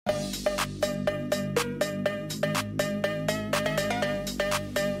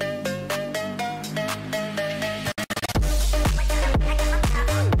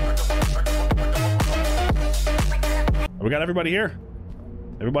got everybody here?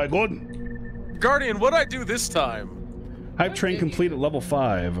 Everybody good? Guardian, what'd I do this time? Hype train complete at level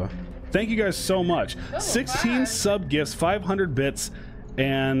 5. Thank you guys so much. 16 sub gifts, 500 bits,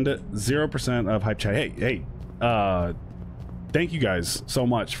 and 0% of hype chat. Hey, thank you guys so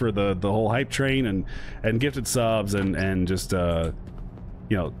much for the whole hype train and gifted subs and just you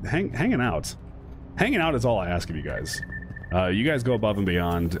know, hanging out. Hanging out is all I ask of you guys. You guys go above and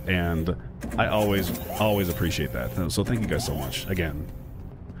beyond, and I always appreciate that. So thank you guys so much again.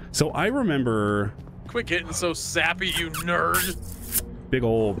 So I remember. Quit getting so sappy, you nerd. Big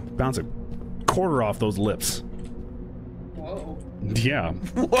old bounce a quarter off those lips. Whoa. Yeah.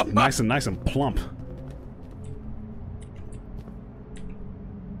 nice and plump.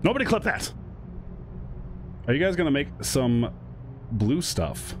 Nobody clip that. Are you guys gonna make some blue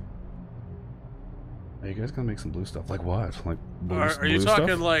stuff? Are you guys gonna make some blue stuff? Like what? Like blue, are you blue talking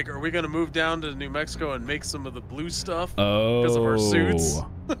stuff? like, are we gonna move down to New Mexico and make some of the blue stuff? Oh, because of our suits.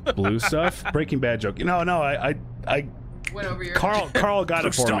 Blue stuff? Breaking Bad joke. No, I Went over your Carl got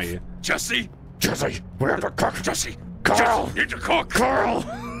it for stuff. me. Jesse, we have to cook. Jesse, Carl, Jesse, need to cook. Carl.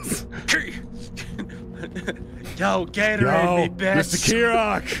 Yo, Gatorade Yo, me, bitch. Mr.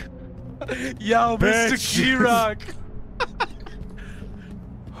 Keyrock. Yo, Bitch. Mr. Keyrock.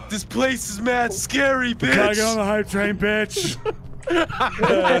 This place is mad scary, bitch. We gotta get on the hype train, bitch.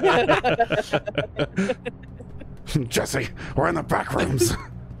 Jesse, we're in the back rooms.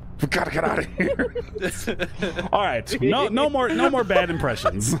 We gotta get out of here. All right, no more bad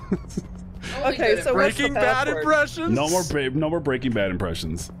impressions. Okay, so what's the Breaking Bad password? impressions. No more Breaking Bad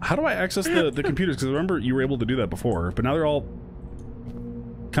impressions. How do I access the computers? Because remember you were able to do that before, but now they're all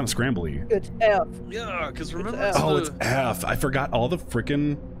kind of scrambly. It's F. Yeah, because remember. F. Oh, it's F. I forgot all the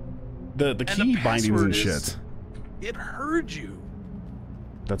freaking the key bindings and shit. It heard you.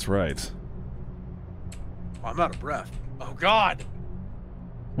 That's right. Oh, I'm out of breath. Oh God.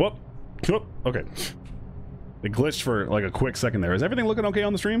 Whoop. Okay. It glitched for like a quick second there. Is everything looking okay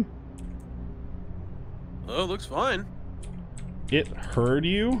on the stream? Oh, it looks fine. It heard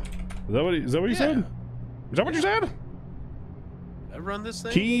you? Is that what you said? Is that what you said? I run this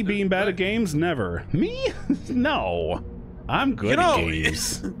thing. Key being bad at games? Never. Me? No. I'm good at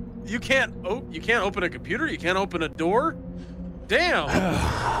games. You can't open a computer. You can't open a door.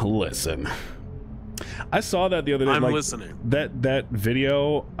 Damn. Listen. I saw that the other day. I'm like, listening. That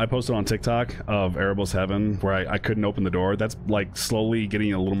video I posted on TikTok of Erebos Heaven where I couldn't open the door. That's like slowly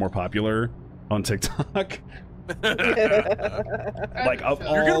getting a little more popular on TikTok. Like You're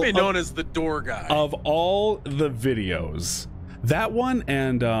gonna be known as the door guy. Of all the videos, that one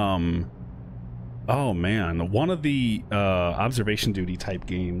and oh man, one of the observation duty type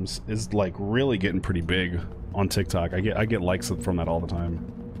games is like really getting pretty big on TikTok. I get likes from that all the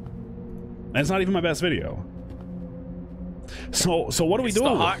time. And it's not even my best video. So what do we do? It's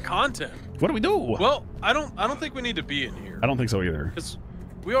the hot content. What do we do? Well, I don't think we need to be in here. I don't think so either. Because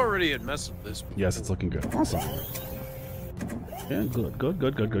we already had messed with this before. Yes, it's looking good. Awesome. Yeah, good.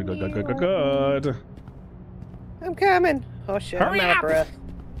 I'm coming. Oh shit, Hurry I'm out up! of breath.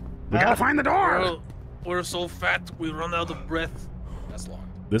 We gotta find the door. We're so fat we run out of breath. That's locked.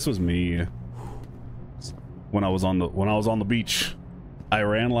 This was me when I was on the beach. I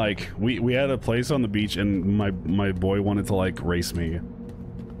ran like we had a place on the beach and my boy wanted to like race me.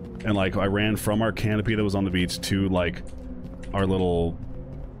 And like I ran from our canopy that was on the beach to like our little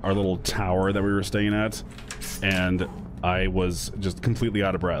tower that we were staying at, and I was just completely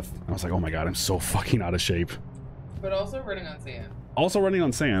out of breath. I was like, oh my god, I'm so fucking out of shape. But also running on sand. Also running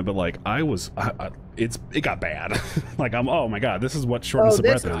on sand, but like it got bad. Like oh my god, this is what shortness of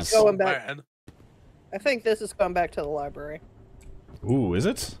breath is. Going back. I think this is going back to the library. Ooh, is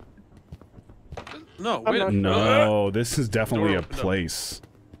it? No, wait. No, this is definitely a place.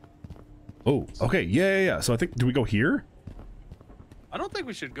 Oh, okay, yeah. So I think, do we go here? I don't think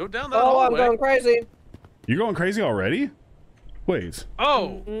we should go down that Oh, hallway. I'm going crazy. You're going crazy already? Wait.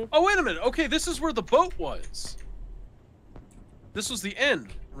 Oh, oh, wait a minute. Okay, this is where the boat was. This was the end.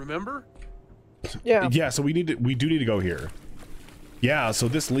 Remember? Yeah. Yeah. So we do need to go here. Yeah. So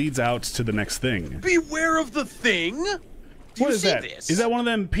this leads out to the next thing. Beware of the thing. What is that? Is that one of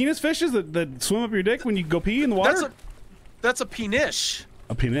them penis fishes that swim up your dick when you go pee in the water? That's a peniche.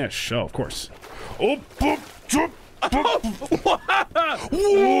 A peniche. Oh, of course. Oh, Whoa!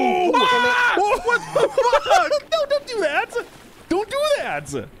 What the fuck? No, don't do that. Don't do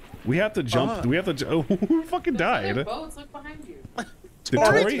that. We have to jump. We have to. Oh, who fucking died? Boats, look behind you. Did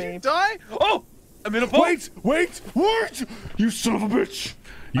Tori, Tori did you die? Oh, I'm in a boat. Wait! You son of a bitch!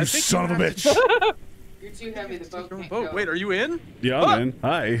 You son of a bitch! You're too heavy. The boat can't go. Wait, are you in? Yeah, I'm in.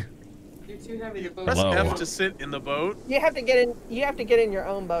 Hi. You're too heavy to boat. Press Hello. F to sit in the boat. You have to get in. You have to get in your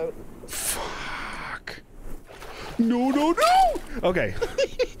own boat. Fuck. No, no, no! Okay.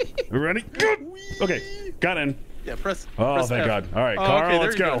 We ready? Good. Okay, got in. Yeah, press. Oh, press thank F. God. All right, Oh, Carl, okay, there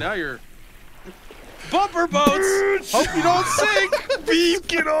let's you go. Now you're. Bumper boats! Hope you don't sink! Beef,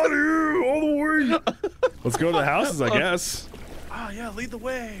 get on here all the way. Let's go to the houses, I guess. Ah, yeah, lead the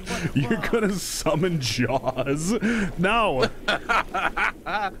way. What? You're gonna summon Jaws. No.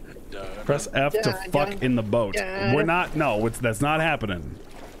 Press F to fuck in the boat. We're not. No, that's not happening.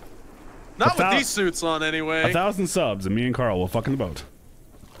 Not with these suits on, anyway. 1,000 subs, and me and Carl will fuck in the boat.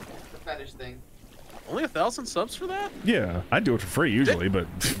 The fetish thing. Only 1,000 subs for that? Yeah, I do it for free usually, but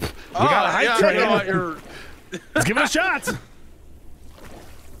we Ah, got a hype yeah, train. I know, you're Let's give it a shot.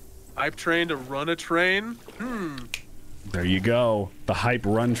 hype train to run a train. There you go, the hype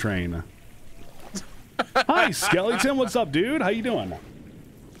run train. Hi, Skeleton. What's up, dude? How you doing?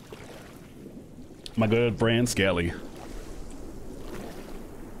 My good friend Skelly.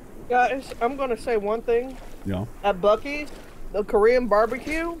 Guys, I'm gonna say one thing. Yeah. At Bucky's, the Korean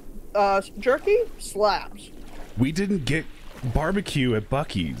barbecue jerky slaps. We didn't get barbecue at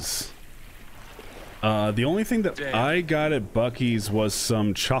Bucky's. The only thing that Damn. I got at Bucky's was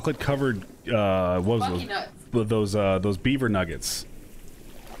some chocolate-covered what was Bucky nuts. those beaver nuggets.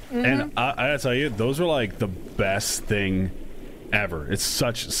 And I gotta tell you, those were like the best thing ever. It's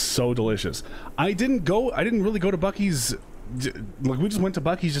so delicious. I didn't really go to Bucky's. Like, we just went to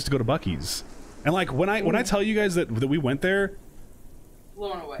Bucky's just to go to Bucky's. And like when I tell you guys that we went there,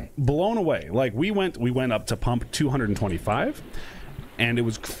 blown away. Like we went up to pump 225, and it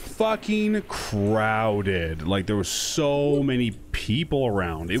was fucking crowded. Like there was so many people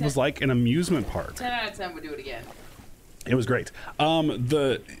around. It was like an amusement park. 10 out of 10 would do it again. It was great.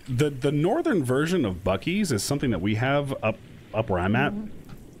 The northern version of Bucky's is something that we have up where I'm at.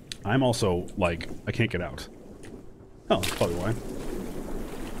 I'm also like, I can't get out. Oh, that's probably why.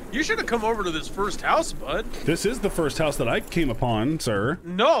 You should have come over to this first house, bud. This is the first house that I came upon, sir.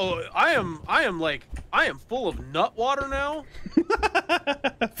 No, I am full of nut water now.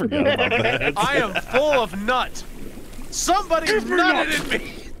 Forget about that. I am full of nut. Somebody nutted in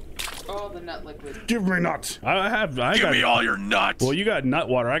me. Oh, the nut liquid. Give me nut. I Give got me all your nuts. Well, you got nut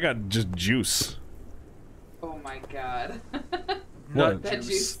water. I got just juice. Oh my god. What? That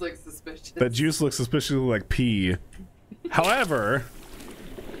juice looks suspicious. That juice looks suspiciously like pee. However,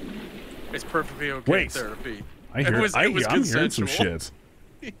 It's perfectly okay Wait. therapy. I'm hearing some consensual. shit.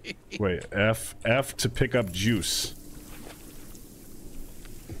 Wait, F to pick up juice.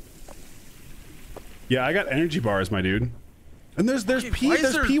 Yeah, I got energy bars, my dude. And there's Okay,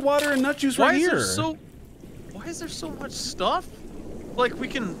 pea water and nut juice right here. Why is there so much stuff? Like, we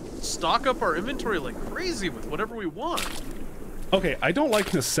can stock up our inventory like crazy with whatever we want. Okay, I don't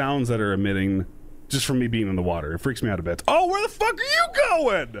like the sounds that are emitting just from me being in the water. It freaks me out a bit. Oh, where the fuck are you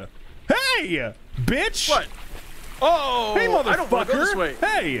going? Hey, bitch! What? Oh, Hey, I don't want to go this motherfucker! way.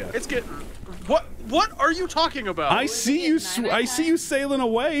 Hey! It's getting... What are you talking about? I see you sailing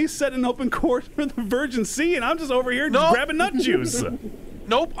away, setting an open course for the Virgin Sea, and I'm just over here just grabbing nut juice.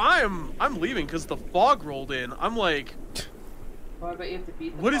 Nope, I'm leaving because the fog rolled in. I'm like, Oh, I bet you have to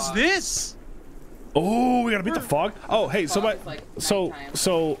beat the what is fog. this? Oh, we gotta beat the fog. Oh, hey, Fog is like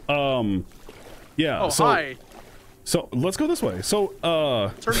yeah. Oh, so, hi. So let's go this way. So,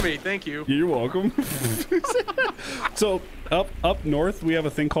 Turn to me, thank you. you're welcome. So up north we have a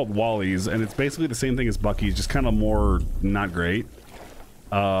thing called Wally's, and it's basically the same thing as Bucky's, just kind of more not great.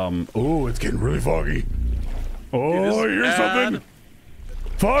 Oh, it's getting really foggy. Oh, is here's bad. something.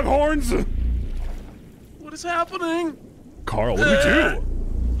 Foghorns. What is happening? Carl, what do we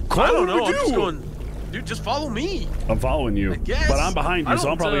do? Carl, I don't know. what I'm do we just do? going, dude, just follow me. I'm following you, guess. but I'm behind I you, so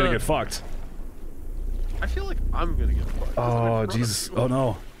I'm don't, probably gonna get fucked. I feel like I'm gonna get fucked. 'cause I'm in Oh, front of Jesus. you. Oh,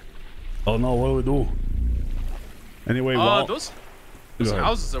 no. Oh, no. What do we do? Anyway, Those Go ahead.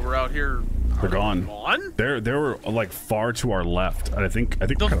 houses that were out here They're are gone. Gone? They were like far to our left. And I think The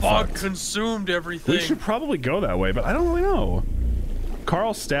we're kinda fog fucked. consumed everything. We should probably go that way, but I don't really know.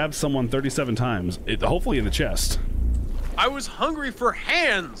 Carl stabbed someone 37 times, hopefully in the chest. I was hungry for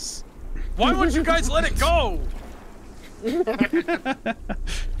hands. Why won't you guys let it go?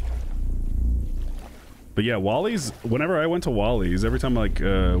 But yeah, Wally's, whenever I went to Wally's, every time like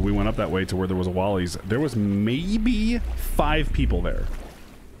we went up that way to where there was a Wally's, there was maybe 5 people there.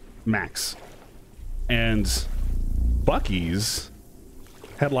 Max. And Bucky's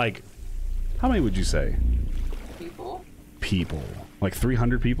had like, how many would you say? People. Like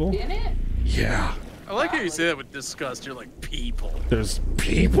 300 people? In it? Yeah. I like how you say that with disgust. You're like, people. There's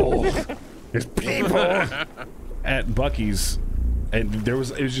people. There's people. At Bucky's, And it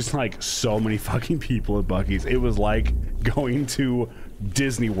was just like so many fucking people at Buc-ee's. It was like going to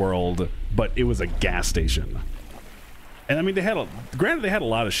Disney World, but it was a gas station. And I mean, granted they had a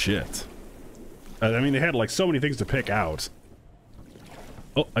lot of shit. I mean, they had like so many things to pick out.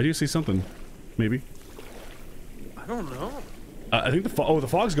 Oh, I do see something. Maybe. I don't know. I think the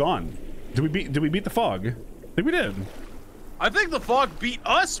fog's gone. Did we beat the fog? I think we did. I think the fog beat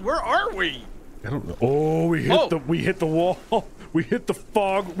us. Where are we? I don't know. Oh, we hit the wall. We hit the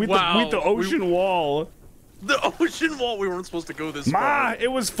fog. We hit the ocean wall. The ocean wall. We weren't supposed to go this far. Ma,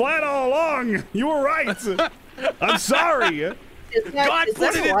 it was flat all along. You were right. I'm sorry. God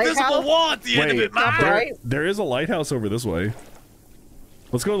put an invisible wall at the end of it, Ma. There is a lighthouse over this way.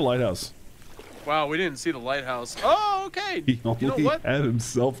 Let's go to the lighthouse. Wow, we didn't see the lighthouse. Oh, okay. He only you know what? had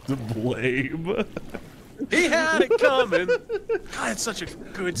himself to blame. He had it coming. God, it's such a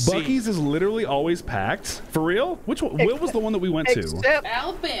good scene. Buc-ee's is literally always packed. For real? Which one? What was the one that we went to?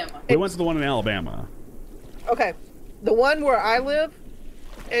 Alabama. We went to the one in Alabama. Okay, the one where I live,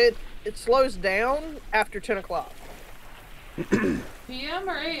 it slows down after 10 o'clock. PM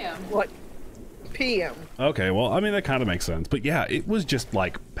or AM? What? PM. Okay, well, I mean, that kind of makes sense. But yeah, it was just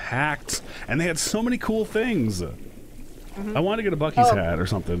like packed, and they had so many cool things. I wanted to get a Buc-ee's hat or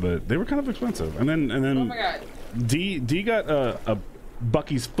something, but they were kind of expensive. And then Oh my god. D got a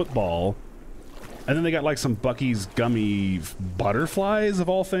Buc-ee's football, and then they got like some Buc-ee's gummy butterflies of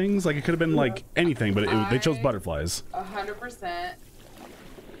all things. Like it could have been like anything, but they chose butterflies. 100%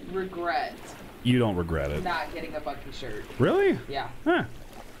 regret You don't regret it. not getting a Buc-ee shirt. Really? Yeah. Huh.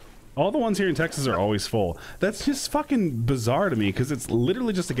 All the ones here in Texas are always full. That's just fucking bizarre to me because it's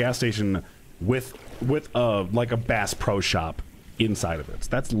literally just a gas station with like a Bass Pro Shop inside of it.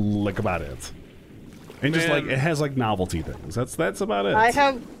 That's like about it. And just like it has like novelty things. That's about it. I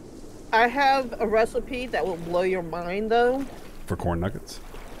have a recipe that will blow your mind though. For corn nuggets.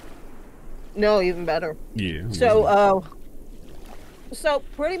 No, even better. Yeah. So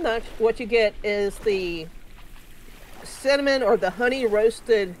pretty much what you get is the cinnamon or the honey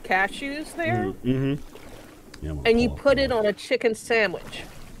roasted cashews there, Yeah, and you put it on a chicken sandwich.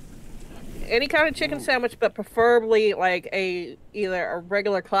 Any kind of chicken sandwich, but preferably like either a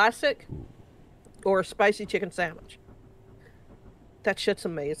regular classic or a spicy chicken sandwich. That shit's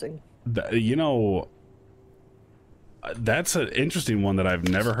amazing. You know, that's an interesting one that I've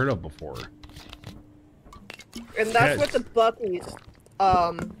never heard of before. And that's what the Buc-ee's,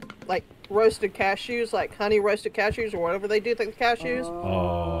 like roasted cashews, like honey roasted cashews or whatever they do to the cashews.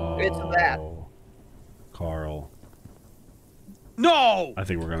 Oh. It's that. Carl. No! I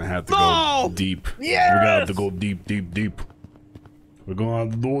think we're gonna have to go deep. Yes! We're gonna have to go deep. We're gonna have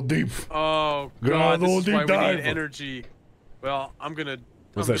to go deep. Oh Gonna god, go this is deep why we dive. need energy. Well, I'm gonna.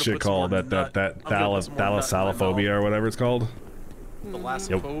 What's that shit called? That thalassalophobia or whatever it's called?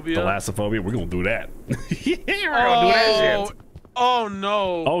 Thalassophobia. Thalassophobia. We're gonna do that. Yeah, we're gonna do that shit. Oh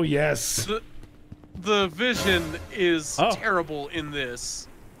no. Oh yes. The vision is terrible in this.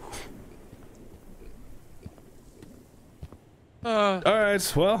 All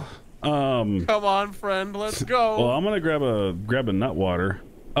right. Well. Come on, friend. Let's go. Well, I'm gonna grab a nut water.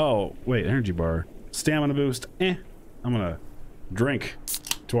 Oh wait, energy bar, stamina boost. I'm gonna drink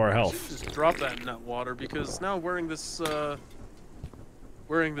to our health. Just drop that nut water because now wearing this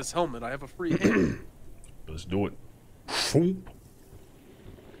helmet, I have a free hand. Let's do it.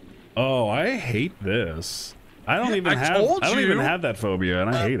 Oh, I hate this. I don't even have that phobia,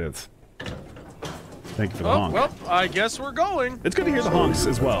 and I hate it. Thank you for the honk. Well, I guess we're going. It's good to hear the honks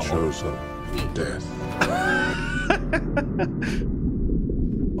as well. Shows up death.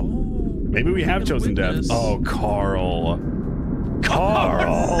 Maybe we have chosen death. Oh, Carl.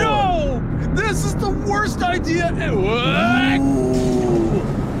 No! This is the worst idea ever.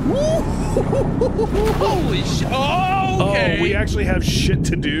 Holy shit! Oh, okay. Oh, we actually have shit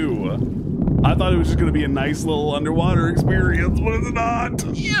to do. I thought it was just gonna be a nice little underwater experience, but it's not.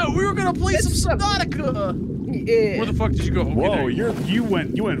 Yeah, we were gonna play some Subnautica. Yeah. Where the fuck did you go? Okay, whoa, you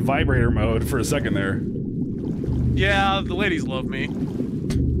went vibrator mode for a second there. Yeah, the ladies love me,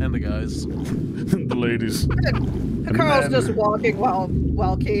 and the guys. The ladies. Carl's just walking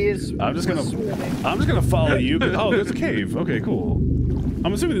while Key's. I'm just gonna follow you. Oh, there's a cave. Okay, cool.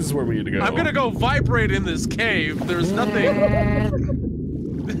 I'm assuming this is where we need to go. I'm gonna go vibrate in this cave. There's nothing.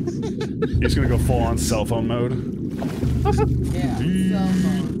 You're just gonna go full on cell phone mode. Yeah, cell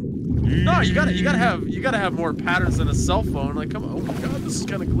phone. No, you gotta have more patterns than a cell phone. Like, come on. Oh my god, this is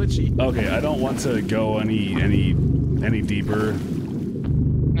kind of glitchy. Okay, I don't want to go any deeper.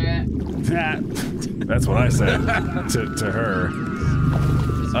 That's what I said to her.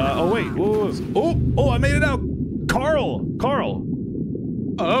 Oh wait, whoa. Oh, I made it out. Carl,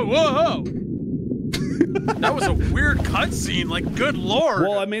 Oh, whoa! That was a weird cutscene. Like, good lord.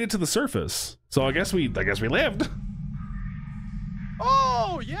 Well, I made it to the surface, so I guess we lived.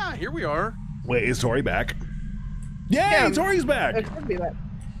 Oh yeah, here we are. Wait, is Tori back? Yay, Yeah, Tori's back. It could be that.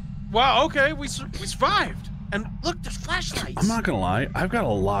 Wow. Okay, we survived. And look, there's flashlights. I'm not gonna lie, I've got a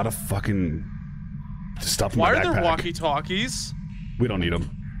lot of fucking stuff in Why my are there backpack. walkie-talkies? We don't need them.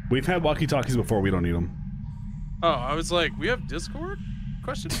 We've had walkie-talkies before. We don't need them. Oh, I was like, we have Discord?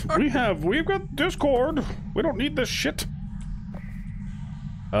 Question mark? We've got Discord. We don't need this shit.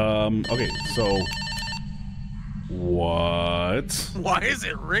 Okay, so what? Why is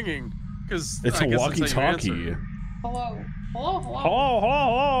it ringing? Because It's a walkie-talkie. Hello. Hello, hello.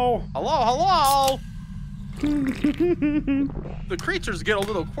 Hello, Hello, hello. The creatures get a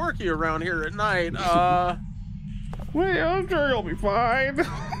little quirky around here at night. Wait, I'm sure you'll be fine. We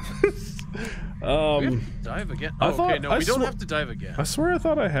have to dive again. I Oh, thought- okay, no, I we don't sw- have to dive again. I swear I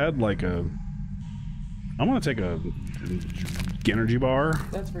thought I had like a. I'm gonna take a energy bar.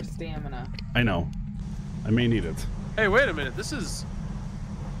 That's for stamina. I know. I may need it. Hey, wait a minute. This is.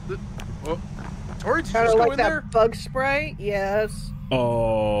 Oh, Tori, did you Kind just of go like in that there? bug spray. Yes.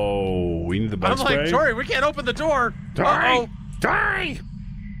 Oh, we need the bug I'm spray. like, Tori, we can't open the door. Die! Uh-oh. Die!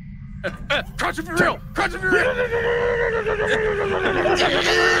 Crouch if you're real! Crouch if you're real!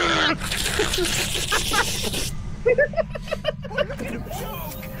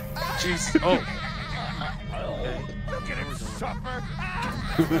 Jeez. Oh.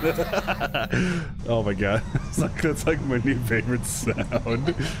 Oh my god. That's like my new favorite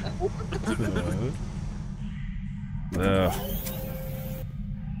sound.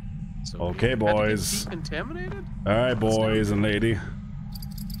 So Okay, we had to get boys. decontaminated? Alright, boys and lady.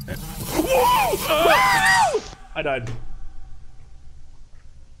 I died.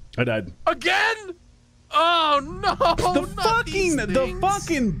 I died. Again? Oh no!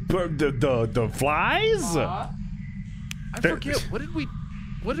 The flies? Aw. I There- forget.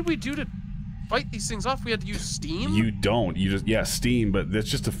 What did we do to fight these things off? We had to use steam? You don't. You just, yeah, steam, but that's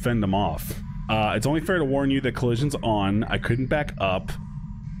just to fend them off. It's only fair to warn you that collision's on. I couldn't back up.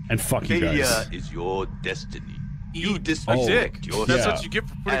 And fuck you Failure guys. is your destiny. Eat You a disrespect dick. yourself That's what you get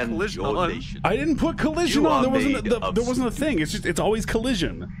for putting and collision your on. nation. I didn't put collision You on. are There wasn't made of there wasn't a thing. It's just it's always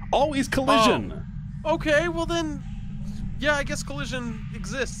collision. Always collision. Okay, well then, yeah, I guess collision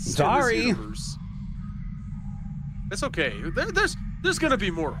exists. Sorry. In this universe. It's okay. There's gonna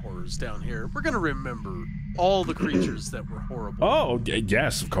be more horrors down here. We're gonna remember all the creatures that were horrible. Oh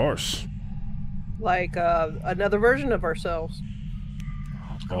yes, of course. Like another version of ourselves.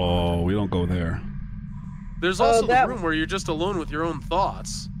 Oh, we don't go there. There's also the that- room where you're just alone with your own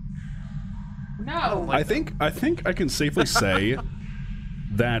thoughts. No. I think I can safely say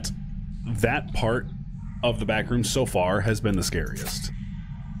that part of the back room so far has been the scariest.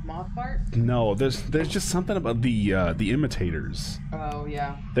 Moth fart? No, there's just something about the imitators. Oh,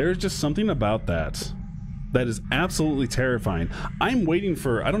 yeah. There's just something about that is absolutely terrifying. I'm waiting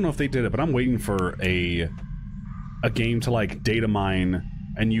for, I don't know if they did it, but I'm waiting for a game to like data mine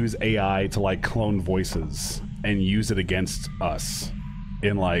and use AI to like clone voices and use it against us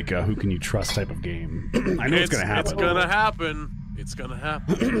in like a who can you trust type of game. I know it's gonna happen. It's gonna happen. It's gonna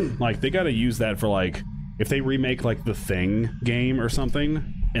happen. Like they gotta use that for like, if they remake like the Thing game or something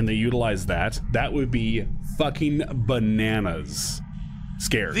and they utilize that would be fucking bananas.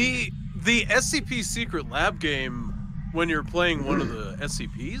 Scary. The SCP Secret Lab game, when you're playing one of the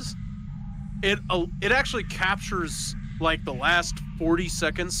SCPs, it actually captures like the last 40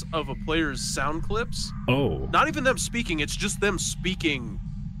 seconds of a player's sound clips. Oh. Not even them speaking, it's just them speaking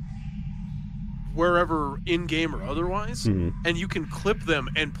wherever in-game or otherwise. Mhm. And you can clip them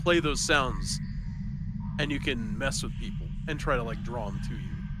and play those sounds. And you can mess with people and try to like draw them to you.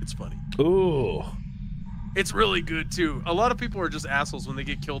 It's funny. Ooh. It's really good too. A lot of people are just assholes when they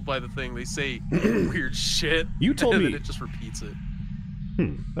get killed by the thing. They say weird shit. You told and me- then it just repeats it.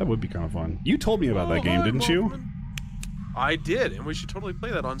 That would be kind of fun. You told me about Oh, that game, hi, didn't you? Wolfman. I did, and we should totally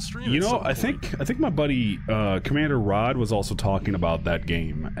play that on stream. You at know, some I point. think my buddy Commander Rod was also talking about that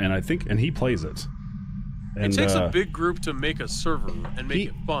game, and he plays it. And, it takes a big group to make a server and make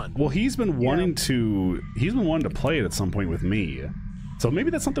it fun. Well, he's been wanting to play it at some point with me. So maybe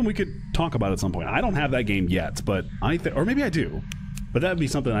that's something we could talk about at some point. I don't have that game yet, but or maybe I do. But that'd be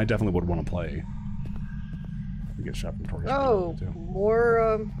something I definitely would want to play. We get shot from Tori's Oh, too.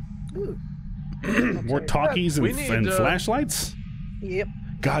 more ooh. More talkies and, We need, and flashlights? Yep.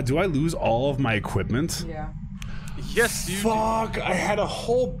 God, do I lose all of my equipment? Yeah. Yes, you do. Fuck, I had a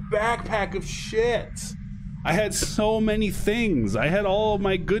whole backpack of shit. I had so many things. I had all of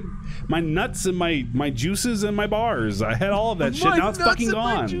my good my nuts and my juices and my bars. I had all of that shit. Now it's fucking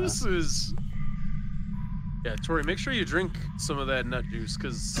gone. My juices. Yeah, Tori, make sure you drink some of that nut juice,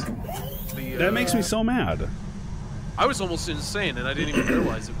 because that makes me so mad. I was almost insane, and I didn't even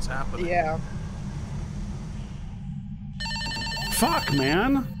realize it was happening. Yeah. Fuck,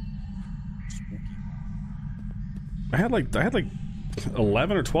 man. I had like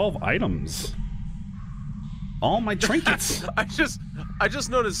 11 or 12 items. All my trinkets. I just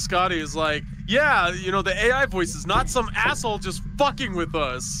noticed Scotty is like, yeah, you know, the AI voice is not some asshole just fucking with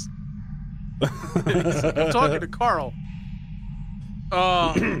us. I'm talking to Carl.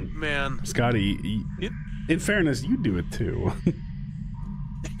 Oh man, Scotty. In fairness, you do it too.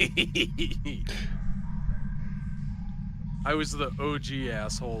 I was the OG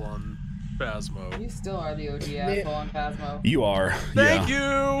asshole on Phasmo. You still are the OG asshole on Phasmo. You are. Thank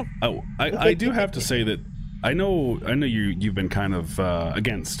you. Oh, I do have to say that I know you've been kind of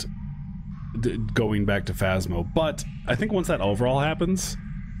against going back to Phasmo, but I think once that overhaul happens,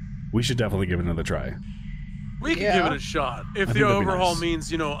 we should definitely give it another try. We can give it a shot if the overhaul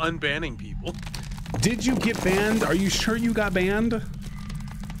means, you know, unbanning people. Did you get banned? Are you sure you got banned?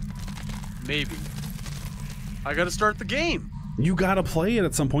 Maybe. I gotta start the game. You gotta play it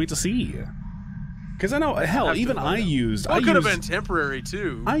at some point to see. Because I know, hell, even I used. Well, it could have been temporary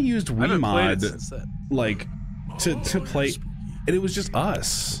too. I used WeMod, like, to play, and it was just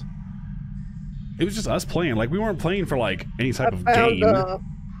us. It was just us playing. Like, we weren't playing for like any type of game.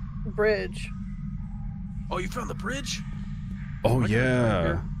 Bridge. Oh, you found the bridge? Oh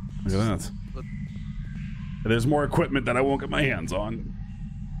yeah. Look at that. There's more equipment that I won't get my hands on.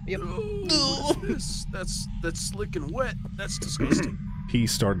 Yep. What's this? That's slick and wet. That's disgusting. He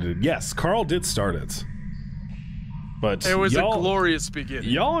started it. Yes, Carl did start it. But it was a glorious beginning.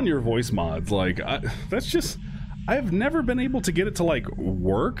 Y'all and your voice mods, like, that's just... I've never been able to get it to, like,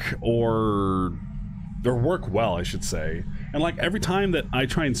 work or work well, I should say. And, like, every time that I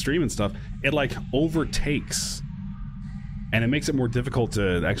try and stream and stuff, it, like, overtakes. And it makes it more difficult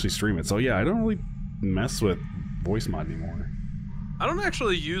to actually stream it. So, yeah, I don't really mess with voice mod anymore. I don't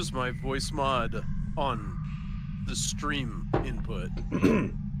actually use my voice mod on the stream input.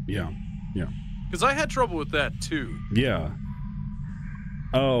 Yeah. Because I had trouble with that too. Yeah.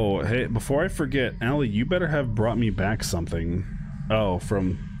 Oh, hey, before I forget, Allie, you better have brought me back something. Oh,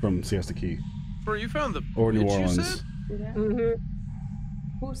 from Siesta Key. Where you found the or New Orleans. You said?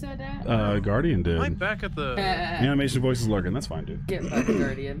 Mm-hmm. Who said that? Guardian did. Am I back at the animation voice is lurking. That's fine, dude. Get back,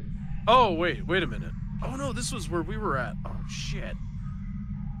 Guardian. Oh wait a minute. Oh no, this was where we were at. Oh shit.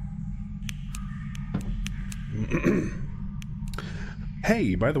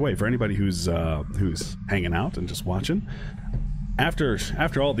 Hey, by the way, for anybody who's hanging out and just watching, after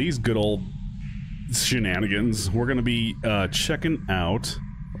all these good old shenanigans, we're gonna be checking out.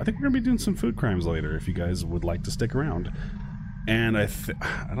 I think we're gonna be doing some food crimes later. If you guys would like to stick around, and I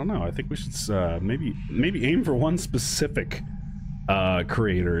don't know. I think we should maybe aim for one specific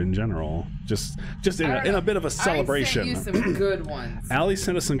creator in general. Just in a bit of a celebration. I sent you some good ones. Allie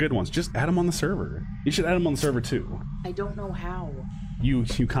sent us some good ones. Just add them on the server. You should add them on the server too. I don't know how. You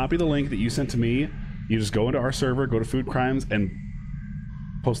copy the link that you sent to me. You just go into our server, go to Food Crimes, and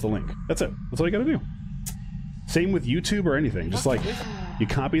post the link. That's it. That's all you gotta do. Same with YouTube or anything. Just like you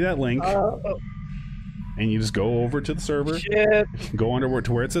copy that link, and you just go over to the server. Shit. Go under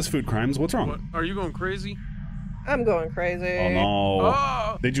to where it says Food Crimes. What's wrong? What? Are you going crazy? I'm going crazy. Oh no!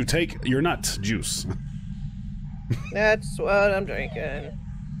 Oh. Did you take your nut juice? That's what I'm drinking.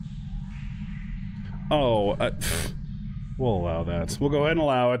 Oh, we'll allow that. We'll go ahead and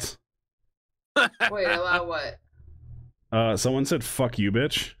allow it. Wait, allow what? Someone said "fuck you,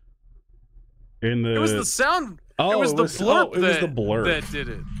 bitch." In the it was the sound. Oh, it was the blurb. It was the blurb that did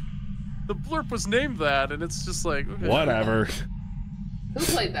it. The blurb was named that, and it's just like okay. Whatever. Who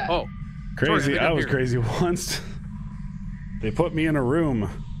played that? Oh, crazy! Sorry, I was crazy once. They put me in a room,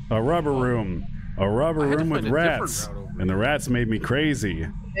 a rubber room with rats, and the rats made me crazy.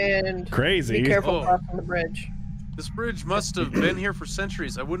 And crazy. Be careful crossing the bridge. This bridge must have been here for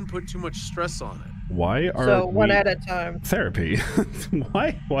centuries. I wouldn't put too much stress on it. Why are so one at a time? Therapy.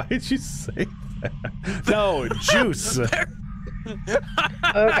 Why did you say that? No, juice. Okay.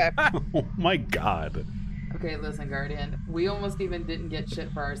 Oh my god. Okay, listen, Guardian. We almost even didn't get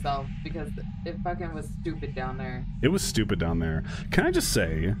shit for ourselves because it fucking was stupid down there. It was stupid down there. Can I just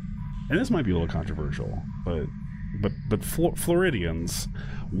say, and this might be a little controversial, but Floridians,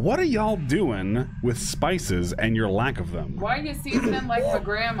 what are y'all doing with spices and your lack of them? Why are you seasoning like my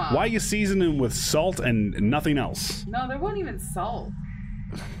grandma? Why are you seasoning with salt and nothing else? No, there wasn't even salt.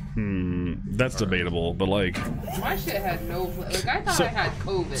 That's debatable, but like, My shit had no like. I thought I had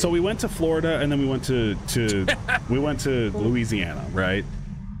COVID. so we went to Florida and then we went to we went to Louisiana, right?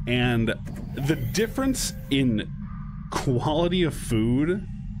 And the difference in quality of food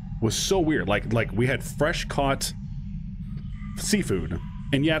was so weird. Like we had fresh caught seafood,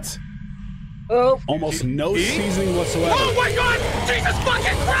 and yet almost no seasoning whatsoever. Oh my God! Jesus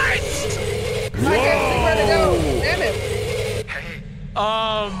fucking Christ! I guess we gotta go. Damn it.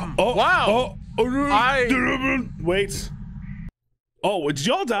 Wow. Wait. Oh, did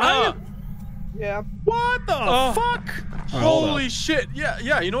y'all die? Yeah. What the fuck? Right, Holy shit!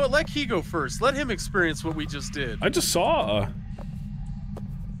 Yeah. You know what? Let Key go first. Let him experience what we just did. I just saw.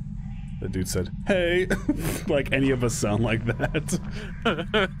 The dude said, "Hey," like any of us sound like that.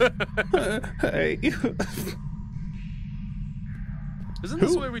 Hey. Isn't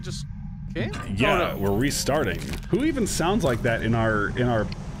this the way we just came? Yeah, Oh, no. we're restarting. Who even sounds like that in our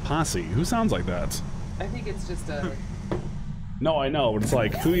posse? Who sounds like that? I think it's just a. No, I know, but it's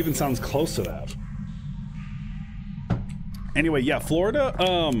like, who even sounds close to that? Anyway, yeah, Florida,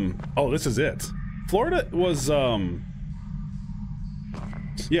 oh, this is it. Florida was,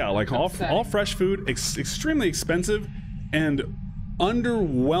 yeah, like all fresh food, extremely expensive, and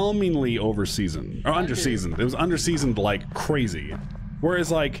underwhelmingly overseasoned, or underseasoned. It was underseasoned like crazy. Whereas,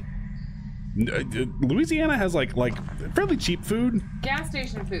 like, Louisiana has like fairly cheap food. Gas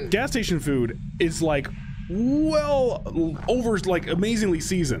station food. Gas station food is like well over, like amazingly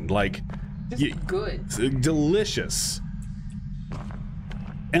seasoned, like Just good. delicious,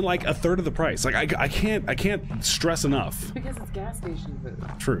 and like a third of the price. Like I can't stress enough. Because it's gas station food.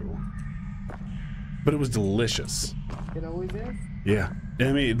 True, but it was delicious. It always is. Yeah,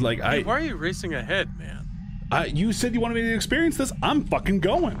 I mean, like Hey, why are you racing ahead, man? you said you wanted me to experience this. I'm fucking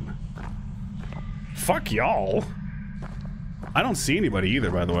going. Fuck y'all. I don't see anybody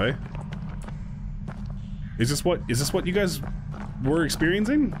either, by the way. Is this what you guys were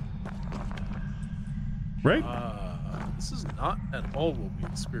experiencing? Right? This is not at all what we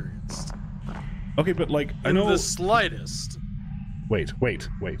experienced. Okay, but like I In know the slightest. Wait.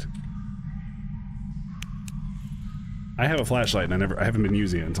 I have a flashlight and I haven't been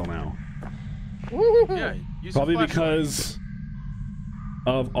using it until now. Yeah, use Probably a flashlight. because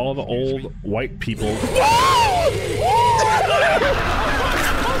of all the old white people.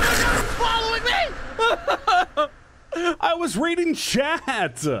 following me. I was reading chat.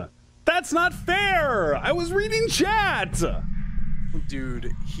 That's not fair. I was reading chat.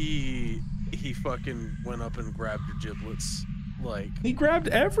 Dude, he fucking went up and grabbed your giblets. Like, He grabbed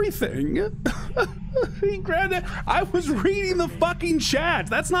everything. He grabbed it. I was reading the fucking chat.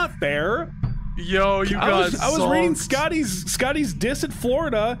 That's not fair. yo, you guys. I was reading Scotty's diss at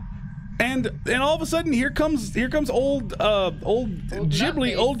Florida, and all of a sudden here comes old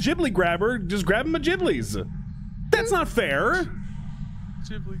Ghibli grabber just grabbing my Ghiblies. That's not fair.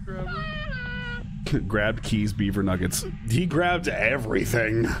 Ghibli grabber. Grabbed Key's beaver nuggets. He grabbed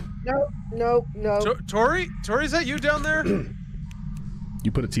everything. No. Tori, is that you down there?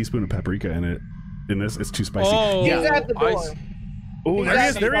 You put a teaspoon of paprika in this. It's too spicy. Oh, He's at the door. Oh, there he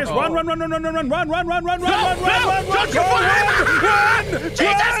is! There he is! Run! Run! Don't you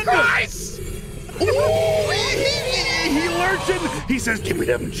Jesus Christ! He lurched in. He says, "Give me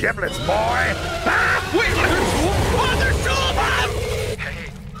them giblets, boy!" Wait, there's two of them! Hey,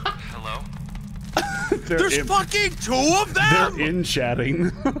 hello? There's fucking two of them! They're in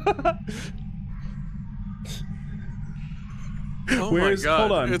chatting. Oh Where's? my God.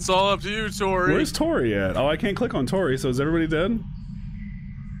 Hold on. It's all up to you, Tori. Where's Tori at? Oh, I can't click on Tori. So is everybody dead?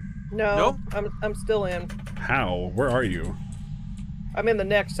 No. Nope. I'm still in. How? Where are you? I'm in the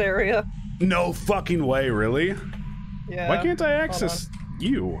next area. No fucking way, really? Yeah. Why can't I Hold access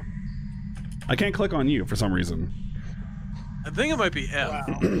you? I can't click on you for some reason. I think it might be F.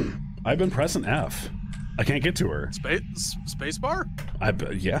 Wow. I've been pressing F. I can't get to her. Space bar?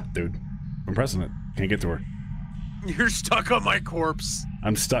 Yeah, dude. I'm pressing it. Can't get to her. You're stuck on my corpse.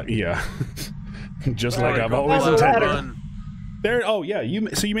 I'm stuck. Yeah. Just All like right, I've go always follow the intended. ladder. Run. There. Oh yeah.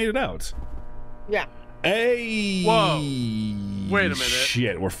 So you made it out. Yeah. Hey. Whoa. Wait a minute.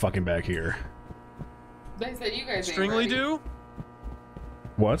 Shit. We're fucking back here. They said you guys ain't Stringly ready. do?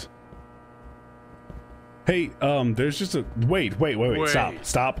 What? Hey. There's just a. Wait. Wait.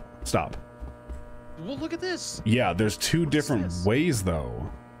 Stop. Well, look at this. Yeah. There's two different this? ways though.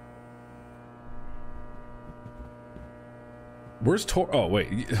 Where's Tor? Oh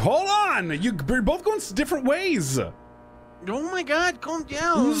wait. Hold on. You're both going different ways. Oh my God, calm I'm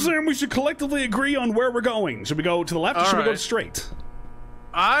down. saying we should collectively agree on where we're going. Should we go to the left or All should we go right. straight?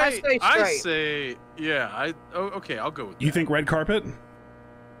 I say straight. say, yeah. Okay, I'll go with that. You think red carpet?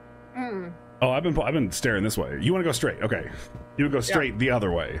 Oh, I've been staring this way. You want to go straight? Okay. You would go straight the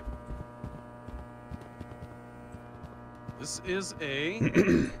other way. This is a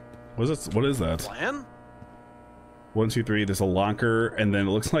What is that? plan? 1, 2, 3. There's a locker, and then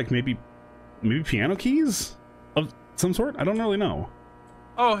it looks like maybe piano keys of some sort. I don't really know.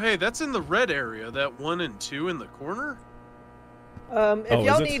 Oh, hey, that's in the red area. That 1 and 2 in the corner. If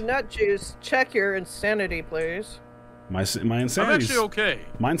y'all need nut juice, check your insanity, please. My insanity. I'm actually okay.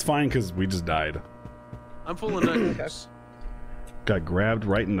 Mine's fine because we just died. I'm full of nut juice. Got grabbed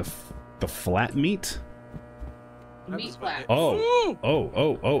right in the flat meat. Meat flat. Oh.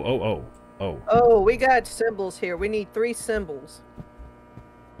 Oh, we got symbols here. We need 3 symbols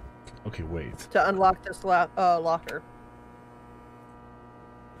Okay, wait. to unlock this locker.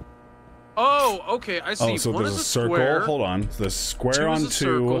 Oh, okay. I see. Oh, so One there's is a circle. square. Hold on. The square 2 on is a 2,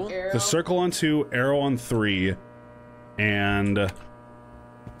 circle. the circle on 2, arrow on 3, and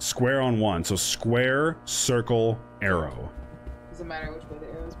square on 1. So square, circle, arrow. Doesn't matter which way the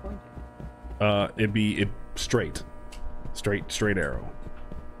arrow is pointing. It'd be straight arrow.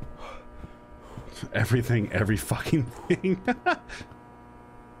 Every fucking thing.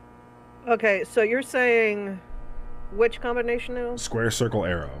 Okay, so you're saying which combination now? Square, circle,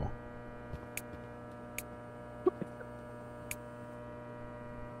 arrow.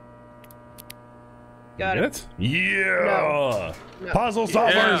 Got Get it. it? Yeah! No. Puzzle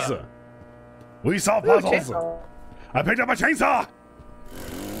solvers! Yeah. We solve Ooh, puzzles! chainsaw. I picked up a chainsaw!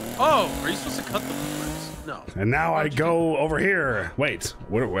 Oh, are you supposed to cut the blueprints? No. And now I What'd you go over here. Wait,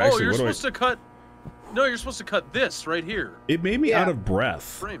 what? Oh, Actually, you're what do I? supposed to cut. No, you're supposed to cut this right here. It made me Yeah. out of breath.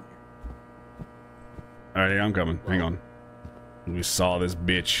 Frame. All right, I'm coming. Hang on. We saw this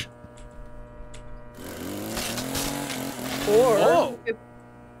bitch. Or Oh.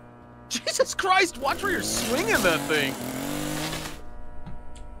 Jesus Christ! Watch where you're swinging that thing.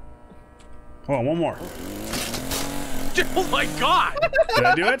 Hold on, one more. Oh my God! Did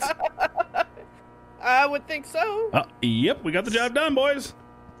I do it? I would think so. Yep, we got the job done, boys.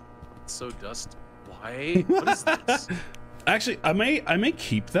 It's so dust. Why? What is this? Actually, I may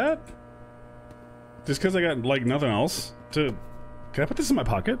keep that. Just because I got like nothing else to. Can I put this in my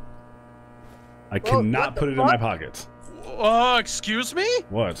pocket? I cannot what the put it in my fuck? pocket. Excuse me?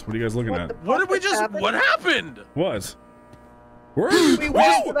 What? What are you guys looking What at? the What did we fuck just? happened? What happened? What? Where? We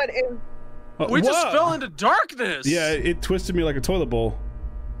went to that in. We just Whoa. fell into darkness. Yeah, it twisted me like a toilet bowl.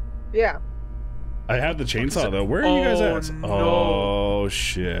 Yeah. I have the chainsaw though. Where are you guys at? no. Oh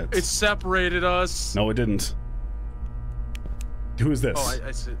shit! It separated us. No, it didn't. Who is this? Oh,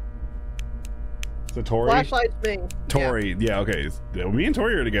 I see. Is it Tori? Flashlight's me. Tori, yeah, okay. Me and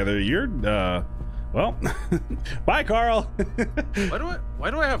Tori are together. You're, well, bye, Carl. Why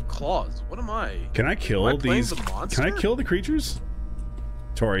do I have claws? What am I? Can I kill Am I playing these? the Can I monster? kill the creatures?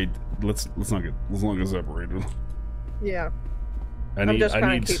 Tori, let's not get separated. Yeah. I I'm need, just I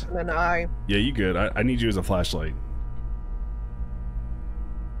trying need. to keep an eye. Yeah, you good? I need you as a flashlight.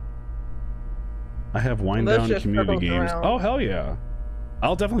 I have wind Those down just community circles games. around. Oh hell yeah!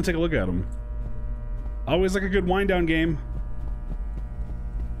 I'll definitely take a look at them. Always like a good wind down game.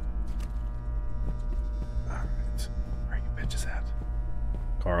 All right, where are you bitches at?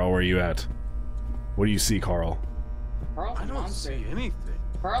 Carl, where are you at? What do you see, Carl? Carl's I a don't monster. see anything.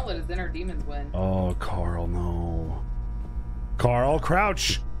 Carl let his inner demons win. Oh, Carl, no. Carl,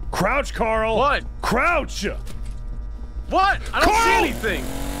 crouch! Crouch, Carl! What? Crouch! What? I don't Carl! see anything.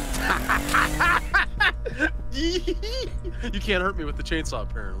 You can't hurt me with the chainsaw,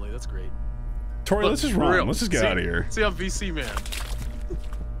 apparently. That's great. Tori, let's just For run. real. Let's just get See- out of here. See, I'm VC man.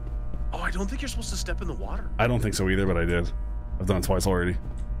 Oh, I don't think you're supposed to step in the water. I don't think so either, but I did. I've done it twice already.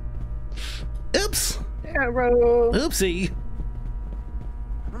 Oops! Arrow. Oopsie!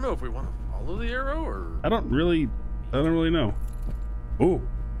 I don't know if we want to follow the arrow or. I don't really know. Ooh.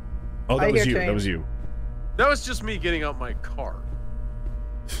 Oh, I that was hear you. That train. was you. That was just me getting out my car.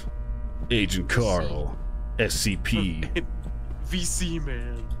 Agent Carl. SCP. VC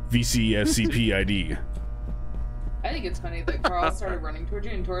man. VC SCP ID. I think it's funny that Carl started running towards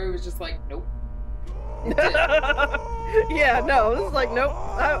you and Tori was just like, nope. Yeah, no, this is like, nope,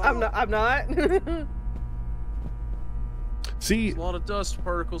 I'm not. See, There's a lot of dust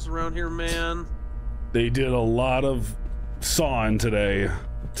particles around here, man. they did a lot of sawing today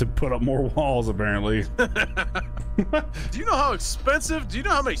to put up more walls, apparently. Do you know how expensive? Do you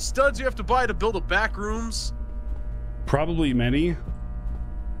know how many studs you have to buy to build a back rooms? Probably many.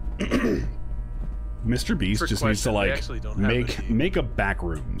 Mr. Beast Trick just needs to question, I like actually don't have any. make a back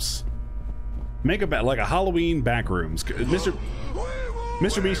rooms. Make a like a Halloween back rooms. Mr.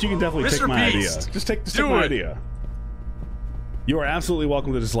 Beast, you can definitely Mr. take my idea. Beast, Just take do my it. idea. You are absolutely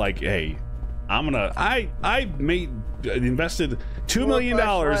welcome to just like, hey, I invested $2 million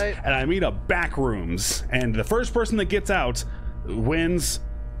and I made a Backrooms, and the first person that gets out wins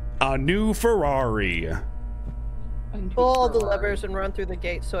a new Ferrari. Pull all the levers and run through the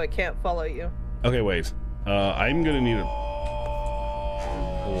gate so it can't follow you. Okay, wait. I'm gonna need a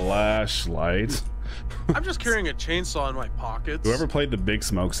flashlight. I'm just carrying a chainsaw in my pockets. Whoever played the big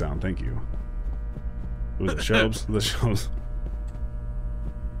smoke sound, thank you. It was the Shobes. The Shobes.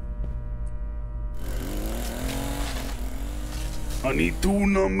 I need 2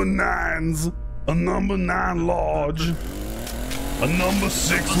 number 9s, a number 9 large, a number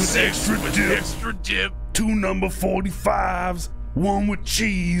 6 with extra dip, 2 number 45s, 1 with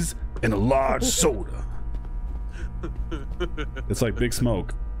cheese, and a large soda. It's like Big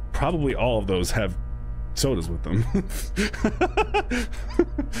Smoke. Probably all of those have sodas with them.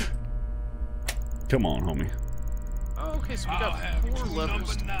 Come on, homie. Oh, okay, so we got 4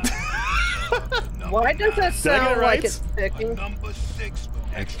 levers. Why does that sound like it's ticking?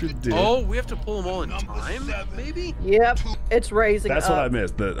 Extra dip. Oh, we have to pull them all in time, maybe? Yep, it's raising. That's what I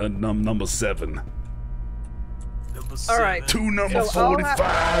missed. The number 7. Number 7. All right. 2 number So 45s.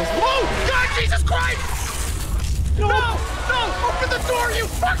 Whoa! God, Jesus Christ! No! No! Open the door, you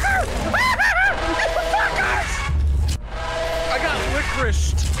fucker! You fuckers! I got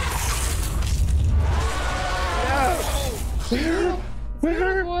licoriced.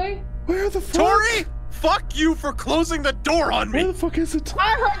 Where the fuck? Tori! Fuck you for closing the door on Where me! the fuck is it? I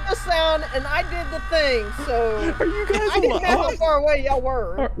heard the sound and I did the thing, so Are you guys I didn't know how alive? far away y'all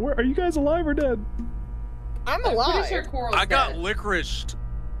were. Are you guys alive or dead? I'm I'm alive. pretty sure Coral's I got dead. licoriced.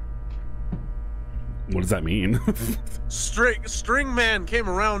 What does that mean? String man came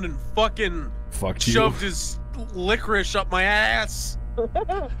around and fucking Fucked you. shoved his licorice up my ass.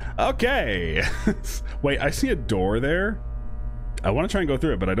 Okay. Wait, I see a door there. I want to try and go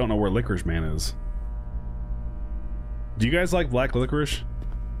through it, but I don't know where Licorice Man is. Do you guys like black licorice?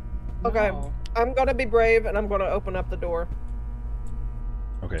 Okay, No. I'm gonna be brave and I'm gonna open up the door.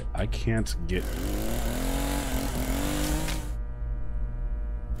 Okay, I can't get.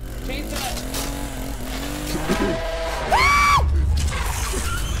 Chainsaw.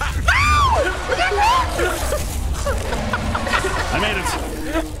 I made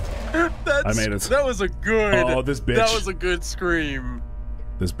it. I made it. That was a good. Oh, this bitch. That was a good scream.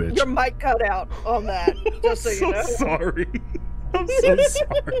 This bitch. Your mic cut out on that, just so I'm you know. sorry. I'm so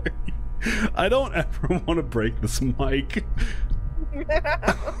sorry. I don't ever want to break this mic.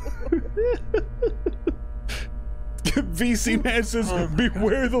 VC Man says,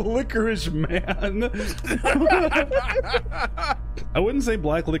 beware the licorice man. I wouldn't say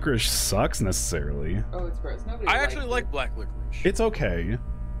black licorice sucks necessarily. Oh, it's gross. Nobody I likes actually it. like black licorice. It's okay.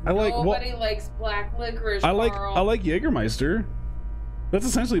 I like Nobody likes black licorice. I like Carl. Jägermeister. That's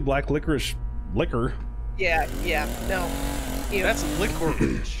essentially black licorice liquor. Yeah, no. Ew. That's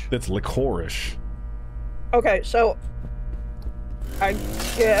licorice. That's licorice. Okay, so I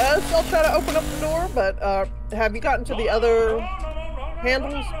guess I'll try to open up the door, but have you gotten to the other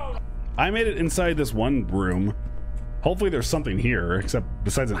handles? I made it inside this one room. Hopefully there's something here, except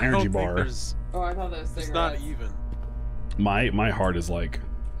besides an I don't energy think bar. there's- Oh, I thought that was It's cigarettes. not even. My heart is like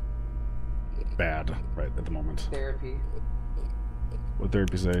bad right at the moment. Therapy. What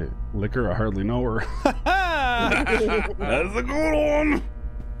therapy say? Liquor? I hardly know her. That's a good one.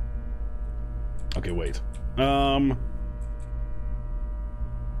 Okay, wait.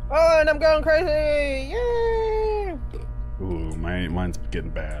 Oh, and I'm going crazy! Yay! Ooh, mine's getting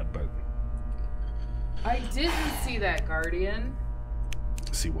bad, but I didn't see that, Guardian.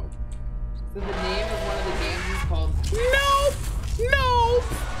 see what? So the name of one of the games is called Nope.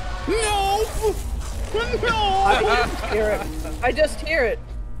 I just hear it.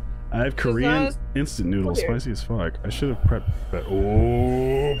 I have Korean not instant noodles, clear. spicy as fuck. I should have prepped that.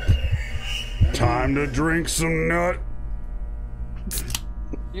 Oh, time to drink some nut.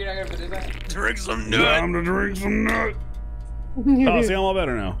 You're not gonna do that? Drink some nut. Time to drink some nut. Oh, see, I'm all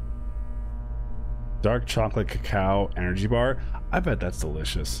better now. Dark chocolate cacao energy bar. I bet that's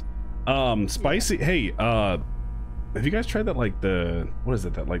delicious. Spicy. Hey, have you guys tried that? Like what is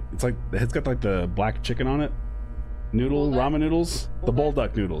it? That like it's got like the black chicken on it. Noodle Bulldog? ramen noodles. The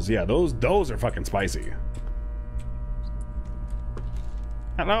bulldog noodles. Yeah, those are fucking spicy.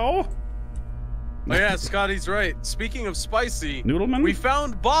 Hello. Oh yeah, Scotty's right. Speaking of spicy, Noodleman? we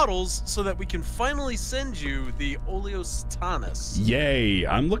found bottles so that we can finally send you the Oleostanis. Yay!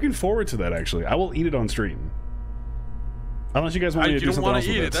 I'm looking forward to that. Actually, I will eat it on stream. Unless you guys want me to You do don't something want else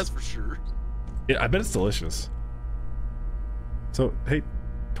to eat with it, that's for sure. Yeah, I bet it's delicious. So, hey,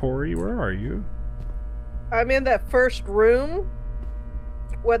 Tori, where are you? I'm in that first room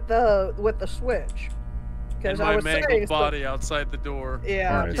with the switch. And Because my I was mangled saying, body outside the door.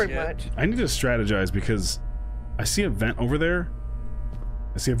 yeah, Alright. pretty much. I need to strategize because I see a vent over there.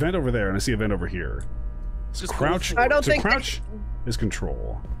 I see a vent over there, and I see a vent over here. So Just go crouch. for I it. don't So think crouch is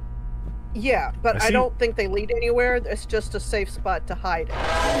control. Yeah, but I I see- don't think they lead anywhere. It's just a safe spot to hide it.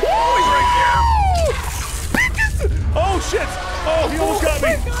 Oh shit! Oh, he almost got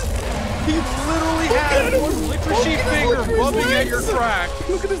me. He literally had one licorice finger rubbing at your crack.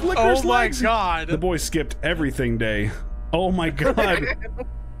 Look at his licorice Oh my legs. god. The boy skipped everything day. Oh my god.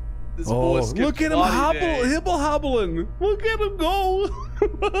 This Oh, boy skipped look at him body day. hibble hobbling. Look at him go.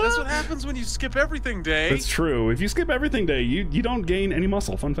 That's what happens when you skip everything day. That's true. If you skip everything day, you don't gain any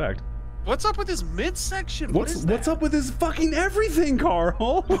muscle. Fun fact. What's up with his midsection? What's up with his fucking everything,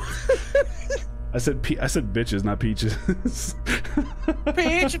 Carl? I said bitches, not peaches.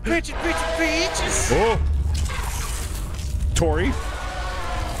 Peaches. Oh, Tori.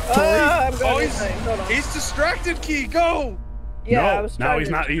 I'm going Oh, to say, hold on. he's distracted, Key. Go. Yeah, I No, was now trying he's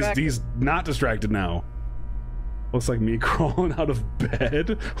to not. distract him. He's not distracted now. Looks like me crawling out of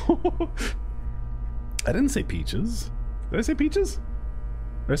bed. I didn't say peaches. Did I say peaches?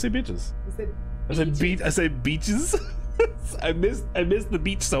 Did I say bitches? He said, I said beach. I said beaches. I miss the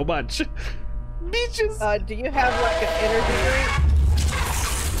beach so much. Beaches. Do you have like an energy drink?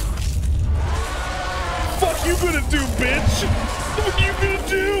 Fuck you gonna do, bitch? What you gonna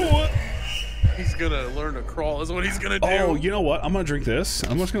do? He's gonna learn to crawl. Is what he's gonna do. Oh, you know what? I'm gonna drink this.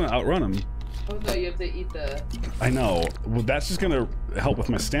 I'm just gonna outrun him. oh no, you have to eat the I know. Well, that's just gonna help with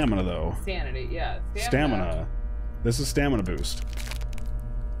my stamina, though. sanity. Yeah, Stamina. This is stamina boost.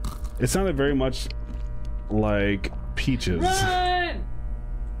 It sounded very much like peaches. Run!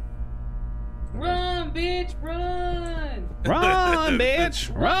 Run, bitch, run! Run,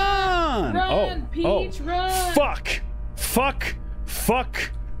 bitch! Run! Run, Peach, oh. run! Fuck! Fuck!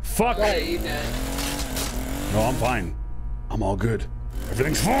 Fuck! Fuck! Yeah, you dead. No, I'm fine. I'm all good.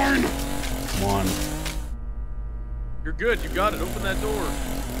 Everything's fine! Come on. You're good. You got it. Open that door.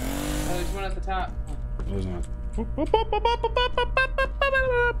 Oh, there's one at the top. What is that?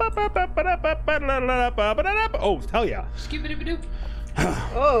 Oh, hell yeah. Skip-a-doo-ba-doo.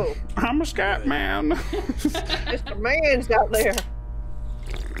 Oh, I'm a scat man. Mr. Man's out there.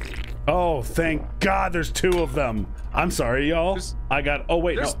 Oh, thank God there's two of them. I'm sorry, y'all. There's- Oh,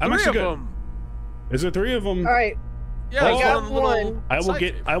 wait, no. There's I'm three actually of good. them. Is there three of them? All right, Yeah, I there's got little one.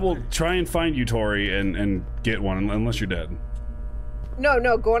 I will try and find you, Tori, and get one, unless you're dead.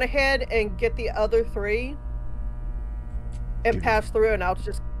 no, going ahead and get the other three and pass through, and I'll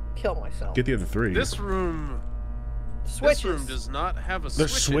just kill myself. Get the other three. This room. Switches. This room does not have a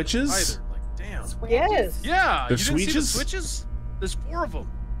There's switch in it switches? either. Like, damn. Yes. Yeah. There's you didn't see the switches? switches? There's 4 of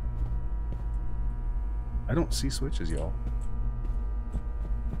them. I don't see switches, y'all.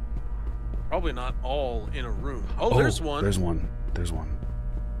 Probably not all in a room. Oh, there's one. There's one. There's one.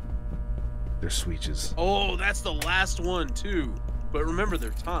 There's switches. Oh, that's the last one too. But remember their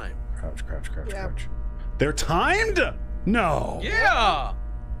time. Crouch, crouch, crouch, Yeah. crouch. They're timed? No. Yeah.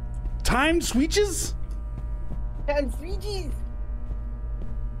 Timed switches? And switches.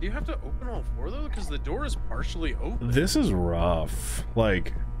 Do you have to open all 4 though? Because the door is partially open. This is rough.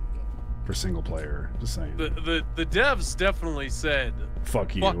 Like, for single player. Just saying. The devs definitely said,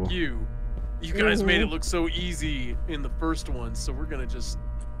 Fuck you. "Fuck you." You guys made it look so easy in the first one, so we're gonna just.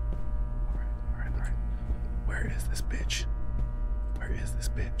 Alright. Where is this bitch? Where is this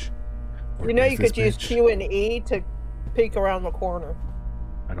bitch? Where You know is you this could use bitch? Q and E to peek around the corner.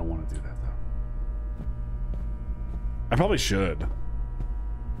 I don't want to do that though. I probably should.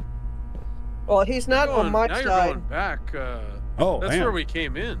 Well, he's not Going- on my now you're side. going back. Oh, That's I am. where we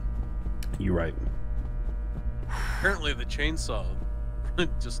came in. You're right. Apparently, the chainsaw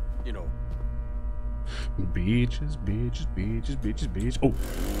just, you know. Beaches, beaches, beaches, beaches, beach. Oh,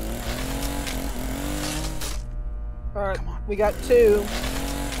 All right, Come on. we got 2.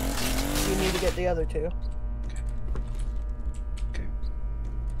 You need to get the other 2. okay.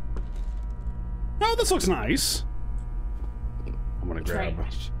 Oh, this looks nice. I'm gonna grab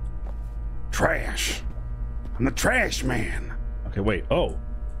trash. I'm the trash man. Okay, wait. Oh,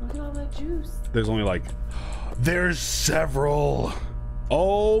 Look at all that juice. there's only like. There's several.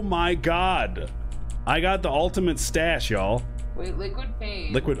 Oh my God. I got the ultimate stash, y'all. Wait, liquid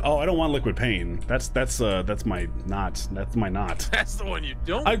pain. Liquid. Oh, I don't want liquid pain. That's my knot. That's my knot. That's the one you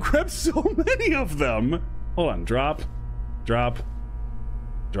don't. I grabbed so many of them. Hold on. Drop. Drop.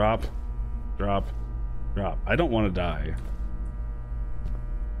 Drop. Drop. Drop. I don't want to die.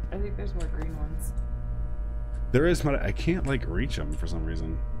 I think there's more green ones. There is, but I can't like reach them for some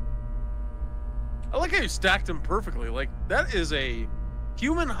reason. I like how you stacked them perfectly. Like, that is a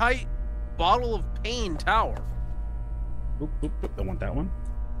human height bottle of pain tower. Oop, oop, oop. I want that one.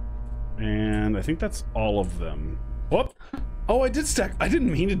 And I think that's all of them. Whoop. Oh, I did stack. I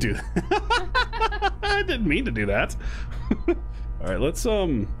didn't mean to do that. I didn't mean to do that. All right, let's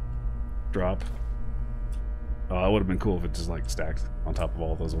drop. Oh, it would have been cool if it just like stacked on top of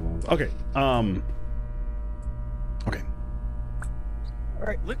all those other ones. Okay. Okay. All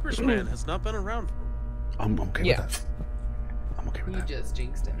right. Licorice Man has not been around for a while. I'm okay with that. I'm okay with You that. just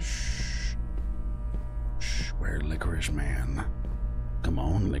jinxed him. Shh. Shh. Where Licorice Man? Come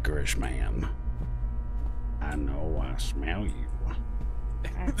on, Licorice Man. I know I smell you.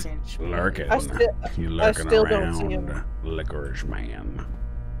 I can smell Lurking. You I lurking still don't see around, him. Licorice Man.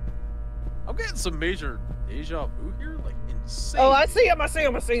 I'm getting some major deja vu here, like insane. Oh, I see him. I see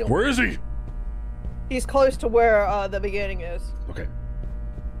him. I see him. Where is he? He's close to where the beginning is. Okay.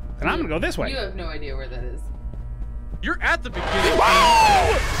 And I'm gonna go this way. You have no idea where that is. You're at the beginning.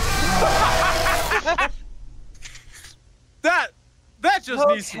 That just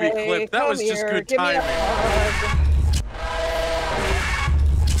needs to be Okay, clipped. That come was just here, good give me a timing. hug.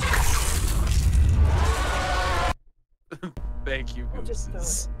 Thank you, I'll just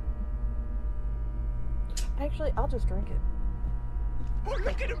Gooses. Actually, I'll just drink it. Oh,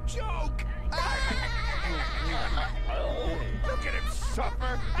 look at him joke! Look at him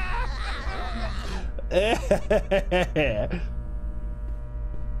suffer!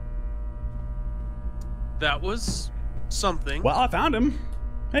 That was something. Well, I found him.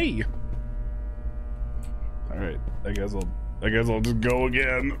 Hey. All right. I guess I'll just go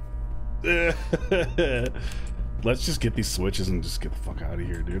again. Let's just get these switches and just get the fuck out of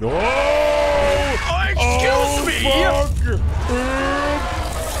here, dude. Oh! Excuse me! Fuck!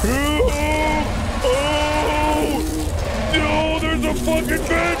 Oh! No, there's a fucking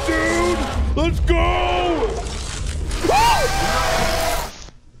bed, dude! Let's go!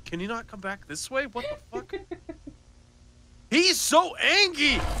 Can you not come back this way? What the fuck? He's so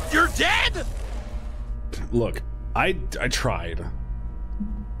angry! You're dead! Look, I tried.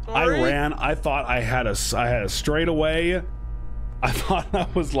 Sorry. I ran. I thought I had a straightaway. I thought I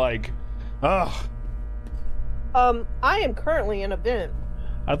was like, ugh. I am currently in a vent.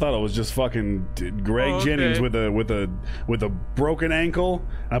 I thought it was just fucking Greg Oh, Jennings okay. with a broken ankle.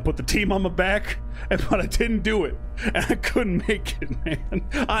 I put the team on my back, but I didn't do it, and I couldn't make it, man.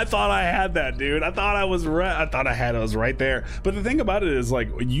 I thought I had that, dude. I thought I was right. I thought I was right there. But the thing about it is, like,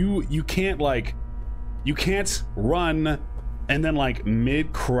 you can't run and then like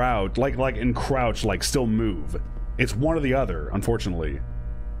mid crouch, like in crouch, like still move. It's one or the other, unfortunately.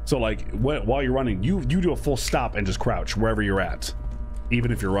 So like while you're running, you do a full stop and just crouch wherever you're at,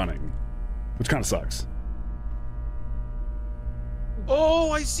 even if you're running, which kind of sucks.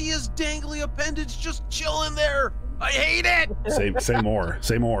 Oh, I see his dangly appendage just chilling there. I hate it. Say more.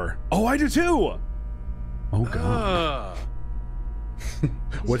 Say more. Oh, I do too. Oh god.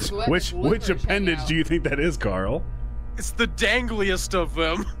 Which Licorice appendage hangout. do you think that is, Carl? It's the dangliest of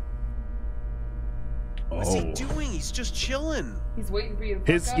them. What's he Oh, doing? He's just chilling. He's waiting for you to fuck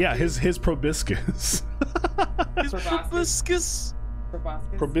his up, yeah, dude. his proboscis. His Proboscis. proboscis.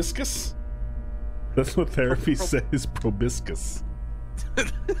 Proboscis. Proboscis? That's what therapy says, proboscis.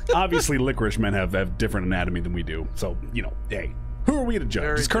 Obviously, licorice men have different anatomy than we do, so, you know, hey, who are we to judge?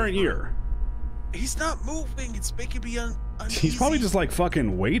 Very His current different. year. He's not moving. It's making me uneasy. He's probably just like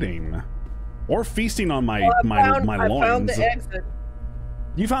fucking waiting. Or feasting on my Well, my I found loins. the exit.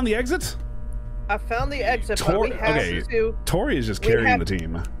 You found the exit? I found the exit, but we have Okay. to. Tori is just We carrying have- the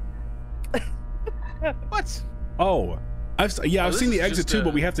team. What? Oh, I've Oh, this seen the is exit just too, a-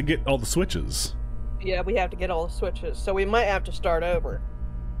 but we have to get all the switches. Yeah, we have to get all the switches, so we might have to start over.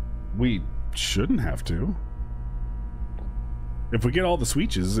 We shouldn't have to. If we get all the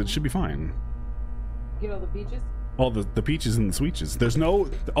switches, it should be fine. Get all the peaches? All the peaches and the switches. There's no.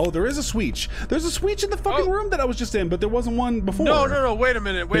 Oh, there is a switch. There's a switch in the fucking Oh. room that I was just in, but there wasn't one before. No. Wait a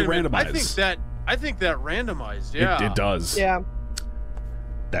minute. Wait They a minute. randomize. I think that randomized. Yeah. It does. Yeah.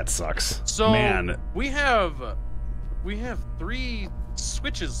 That sucks. So Man, we have 3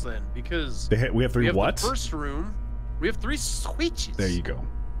 switches then because we have three we have what? the first room. We have 3 switches. There you go.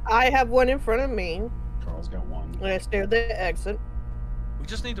 I have one in front of me, Carl's got one. and it's near the exit. We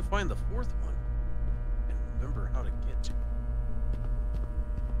just need to find the 4th one and remember how to get to.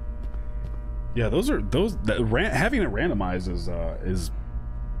 Yeah, having it randomized is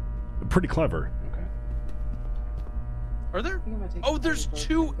pretty clever. Okay. Are there? I think I'm gonna take Oh, the there's photos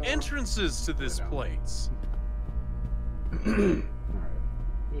 2 and go. entrances to this Put it down. place. All right.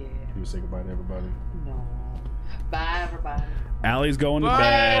 Yeah. You say goodbye to everybody. No. Bye, everybody. Allie's going to Bye,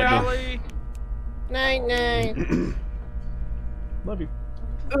 bed. Allie. Night, night. Love you.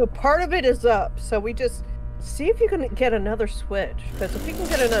 Ooh, part of it is up, so we just see if you can get another switch. Because if you can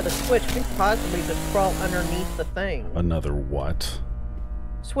get another switch, we can possibly just crawl underneath the thing. Another what?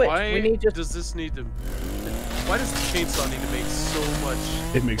 Switch. Why we need just. does this need to? Why does the chainsaw need to make so much?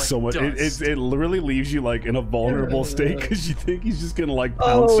 It makes like, so much. It literally leaves you like in a vulnerable state because you think he's just gonna like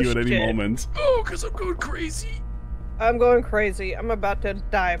pounce you at any shit. moment. Oh, because I'm going crazy. I'm going crazy. I'm about to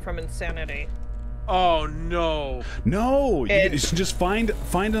die from insanity. Oh no. No, you should just find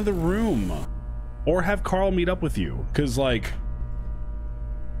another room, or have Carl meet up with you. Cause like,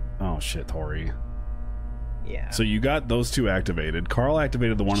 oh shit, Tori. Yeah. So you got those two activated. Carl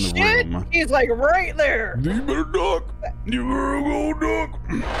activated the one in the Shit! room. He's like right there. You better duck. You better go duck.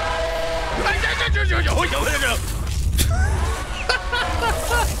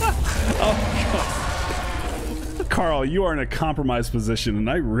 Oh, God. Carl, you are in a compromised position, and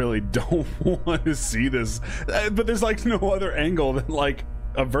I really don't want to see this. But there's like no other angle that like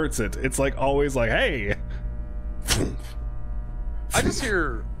averts it. It's like always like, hey. I just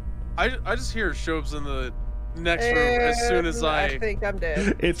hear Shobes in the next room as soon as I think I'm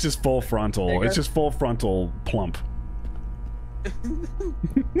dead. It's just full frontal. It's just full frontal plump. And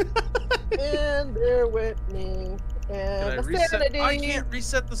they're with me. Can I And reset? I can't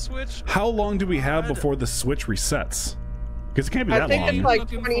reset the switch. How long do we have God. before the switch resets? Because it can't be I that think long.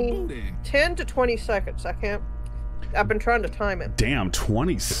 it's like 10 to 20 seconds. I've been trying to time it. Damn,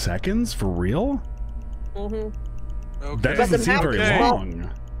 20 seconds? For real? Mm-hmm. Okay. That doesn't seem very Okay. long.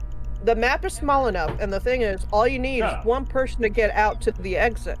 The map is small enough, and the thing is, all you need is one person to get out to the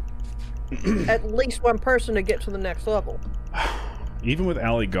exit. At least one person to get to the next level. Even with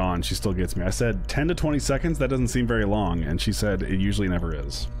Allie gone, she still gets me. I said 10 to 20 seconds? That doesn't seem very long. And she said it usually never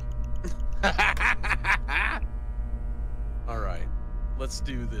is. All right, let's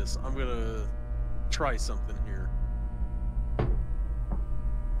do this. I'm gonna try something here.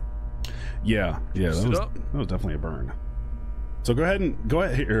 Yeah, that was definitely a burn. So go ahead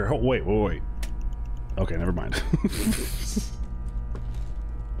here. Oh, wait. Okay, never mind.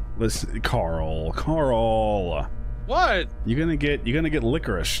 Listen, Carl. What? You're gonna get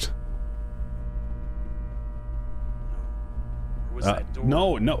licoriced. Was that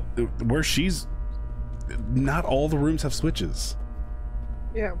door? No. Where she's, not all the rooms have switches.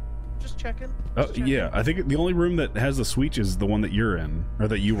 Yeah. Just checking. Yeah, I think the only room that has the switch is the one that you're in, or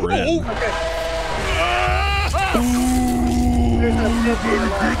that you were in. Okay. There's a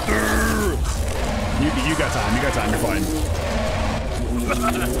you got time. You're fine.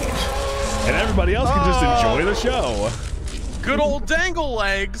 And everybody else can just enjoy the show. Good old dangle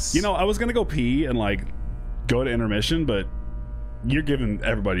legs. You know, I was gonna go pee and like go to intermission, but you're giving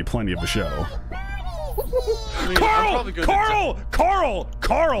everybody plenty of the show. I mean, Carl,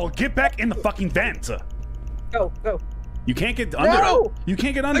 get back in the fucking vent. Go. You can't get under. No! You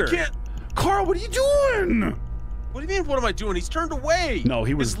can't get under. I can't. Carl, what are you doing? What do you mean? What am I doing? He's turned away. No,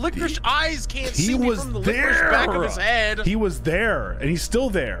 he was. His licorice eyes can't He see me was from the there. licorice back of his head. He was there, and he's still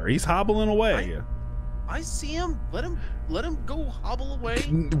there. He's hobbling away. I see him. Let him go hobble away.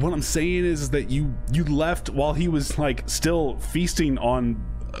 What I'm saying is that you left while he was like still feasting on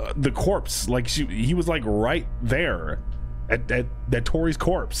the corpse. Like he was like right there at Tori's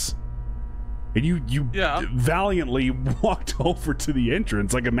corpse, and you valiantly walked over to the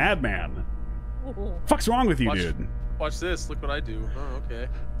entrance like a madman. Fuck's wrong with you, dude? Watch this. Look what I do. Oh, okay.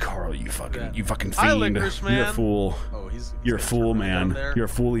 Carl, you fucking fiend. Hi, licorice man. You're a fool. Oh, you're a fool, man. You're a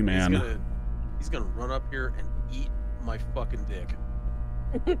fooly man. He's gonna run up here and eat my fucking dick.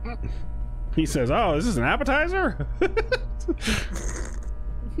 He says, "Oh, this is an appetizer."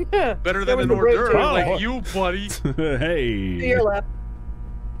 Better than an hors d'oeuvre like you, buddy. Hey. To your left.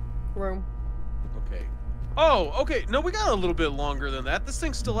 Room. Okay. Oh, okay. No, we got a little bit longer than that. This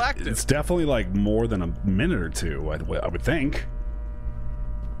thing's still active. It's definitely like more than a minute or two, I would think.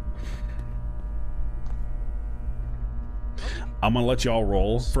 I'm gonna let y'all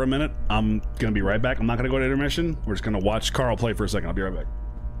roll for a minute. I'm gonna be right back. I'm not gonna go to intermission. We're just gonna watch Carl play for a second. I'll be right back.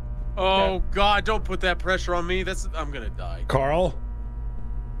 Oh, okay. God, don't put that pressure on me. I'm gonna die. Carl,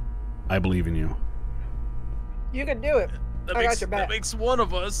 I believe in you. You can do it. I got your back. That makes one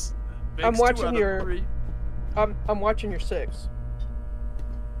of us. I'm watching your. I'm watching your 6.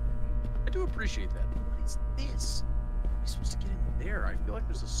 I do appreciate that. What is this? Am I supposed to get in there? I feel like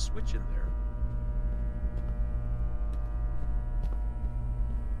there's a switch in there.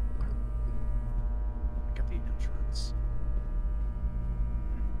 I got the entrance.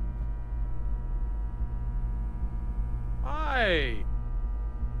 Hi.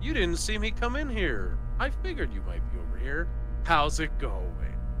 You didn't see me come in here. I figured you might be over here. How's it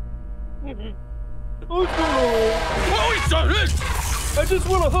going? Oh, he's done it! I just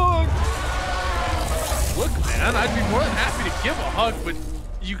want a hug. Look, man, I'd be more than happy to give a hug, but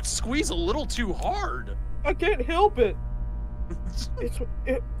you squeeze a little too hard. I can't help it.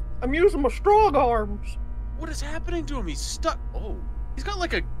 I'm using my strong arms. What is happening to him? He's stuck. Oh, he's got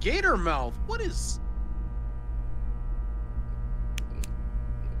like a gator mouth. What is...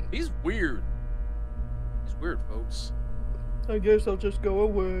 He's weird. He's weird, folks. I guess I'll just go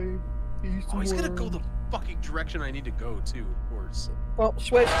away. Oh, he's gonna go the fucking direction I need to go, too, of course. Well,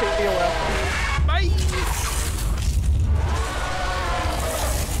 switch to your left. Bye!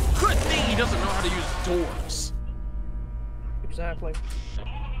 Good thing he doesn't know how to use doors. Exactly.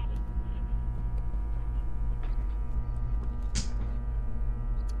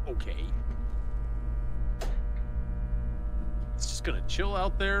 Okay. It's just gonna chill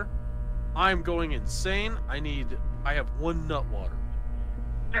out there. I'm going insane. I have one nut water.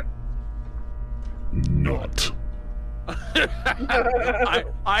 Nut.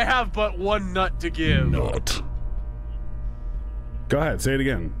 I have but one nut to give. Nut. Go ahead, say it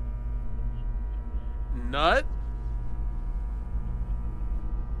again. Nut?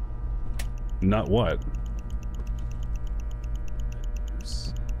 Nut what?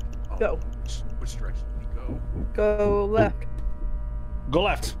 Oh, Go. Which direction do we go? Go left. Go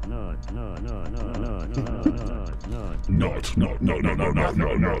left. No. Nut.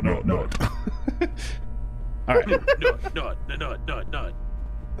 All right. Nut.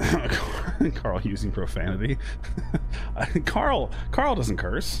 Carl using profanity. Carl doesn't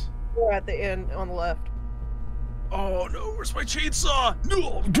curse. We're at the end on the left. Oh no, where's my chainsaw?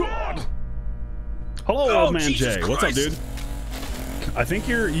 Oh God. Hello, Oh, old man Jesus Jay. What's up, Christ. dude? I think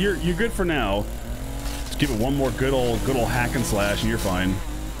you're good for now. Just give it one more good old hack and slash, and you're fine.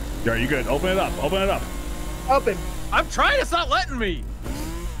 Are you good? Open it up. Open it up. Open. I'm trying, it's not letting me.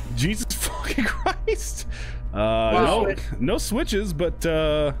 Jesus fucking Christ. Wow. No switches, but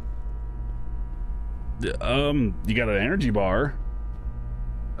you got an energy bar.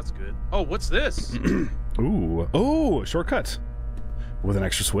 That's good. Oh, what's this? Ooh, shortcut with an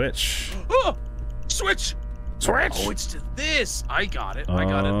extra switch. Oh, switch. Switch. Oh, it's to this. I got it. I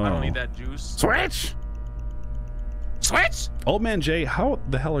don't need that juice. Switch. Switch. Old man Jay, how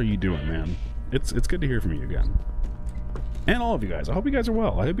the hell are you doing, man? It's good to hear from you again. And all of you guys. I hope you guys are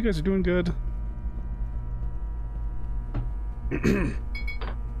well. I hope you guys are doing good. I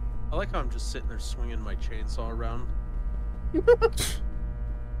like how I'm just sitting there swinging my chainsaw around.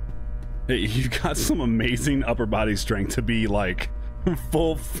 Hey, you've got some amazing upper body strength to be like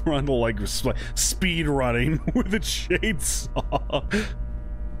full frontal, like speed running with a chainsaw,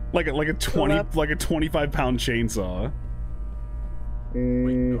 like a 25-pound chainsaw. Wait,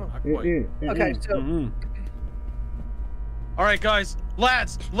 no, not quite. Okay, so All right, guys,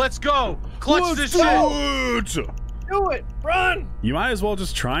 lads, let's go. Clutch this shit. do it. Run. You might as well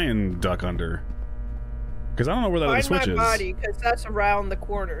just try and duck under, because I don't know where that other Find switch my is. body, because that's around the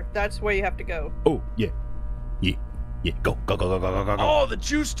corner. That's where you have to go. Oh yeah. Go. Oh, the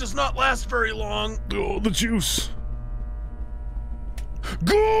juice does not last very long. Oh, the juice.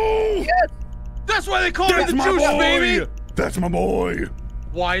 Go. Yes. That's why they call That's me the my juice, boy. baby. That's my boy.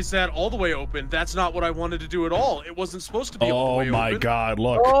 Why is that all the way open? That's not what I wanted to do at all. It wasn't supposed to be all the Oh way my open. God!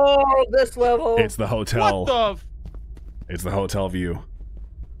 Look, Oh, this level. it's the hotel. What the? It's the hotel view.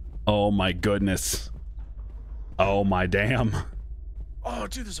 Oh my goodness. Oh my damn. Oh,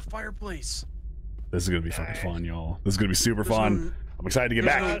 dude, there's a fireplace. This is gonna be fucking fun, y'all. This is gonna be super There's fun. no- I'm excited to get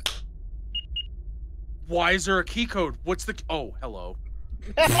there's back. Why is there a key code? What's the? Oh, hello.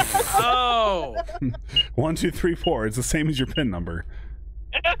 Oh. 1, 2, 3, 4. It's the same as your PIN number.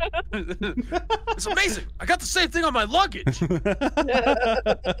 It's amazing. I got the same thing on my luggage.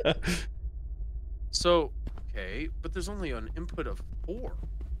 So, okay, but there's only an input of 4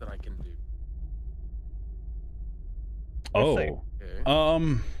 that I can do. Oh. Okay.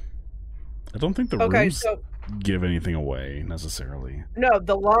 I don't think the Okay, rooms so give anything away necessarily. no,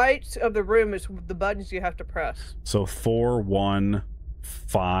 the lights of the room is the buttons you have to press. So 4, 1,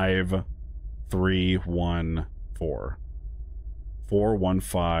 5, 3, 1, 4. 4, 1,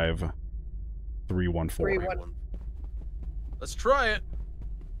 5, 3, 1, 4. 3, 1. Let's try it.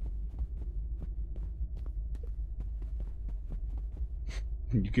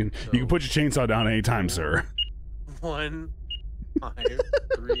 You can put your chainsaw down anytime, sir. 1, 5,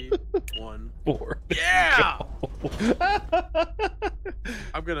 3, 1, 4. Yeah!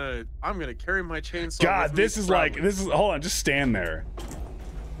 I'm gonna carry my chainsaw. God, with me this is proudly. hold on, just stand there.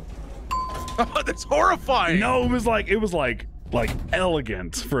 Oh, that's horrifying. No, it was like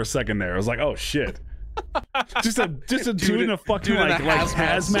elegant for a second there. I was like, oh shit. Just a dude in a fucking dude in a like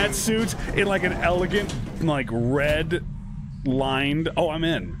hazmat hazmat suit in like an elegant like red lined. Oh, I'm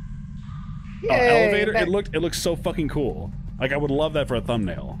in. Oh, Yay, elevator. that- It looked so fucking cool. Like I would love that for a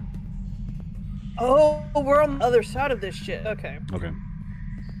thumbnail. Oh, we're on the other side of this shit. Okay. Okay.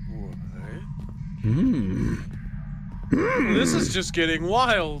 What? This is just getting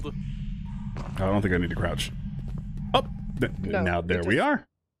wild. I don't think I need to crouch. Oh, No, now there it we just- are.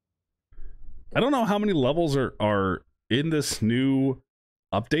 I don't know how many levels are in this new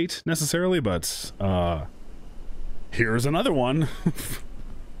update necessarily, but here's another one.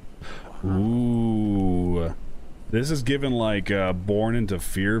 Ooh, this is given like Born into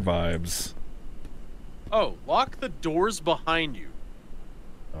Fear vibes. Oh, lock the doors behind you.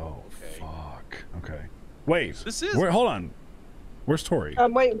 Oh, Okay. fuck. Okay. Wait. This is- Hold on. Where's Tori?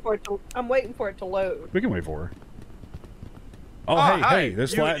 I'm waiting for it to load. We can wait for her. Oh, Ah, hey, hi. hey,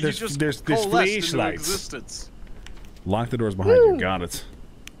 there's You just there's coalesced into flashlights. existence. Lock the doors behind you. Woo. Got it.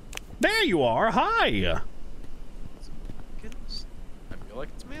 There you are. Hi. Mannequins? I feel like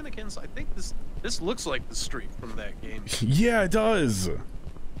it's mannequins. I think this looks like the street from that game. Yeah, it does.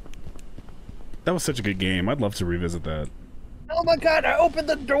 That was such a good game. I'd love to revisit that. Oh my god! I opened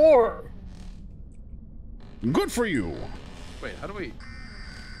the door. Good for you. Wait, how do we?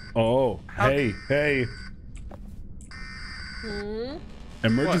 Oh, hey, hey. Hmm.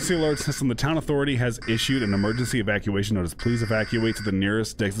 Emergency alert system. The town authority has issued an emergency evacuation notice. Please evacuate to the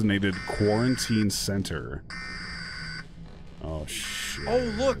nearest designated quarantine center. Oh, shit. Oh,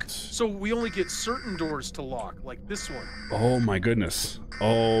 look. So we only get certain doors to lock, like this one. Oh, my goodness.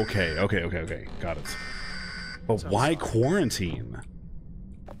 Okay. Got it. But Sounds why fine. quarantine?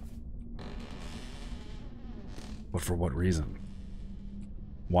 But for what reason?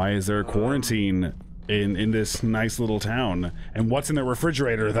 Why is there a quarantine in this nice little town? And what's in the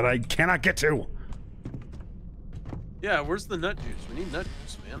refrigerator that I cannot get to? Yeah, where's the nut juice? We need nut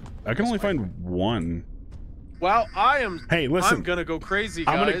juice, man. I can only find one. Wow, I am. Hey, listen. I'm gonna go crazy,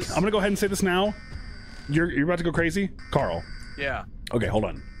 I'm guys. gonna go ahead and say this now. You're about to go crazy, Carl. Yeah. Okay, hold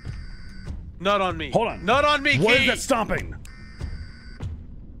on. Nut on me. Hold on. Nut on me, What Key. is that stomping?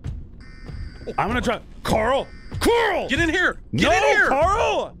 I'm gonna try. Carl! Carl! Get in here. Get no, in here.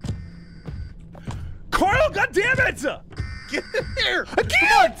 Carl! Carl, God damn it! Get in here. I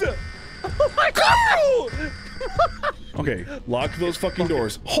can't! Oh my God. Okay, lock those fucking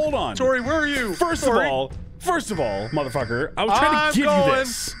doors. Hold on. Tori, where are you? First Tori? of all, motherfucker, I was trying I'm to give going. you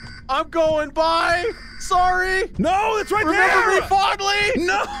this. I'm going. Bye. Sorry. No, it's right Remember there! me fondly.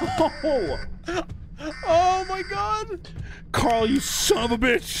 No! Oh my God. Carl, you son of a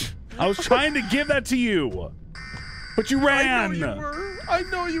bitch! I was trying to give that to you, but you ran. I know you were. I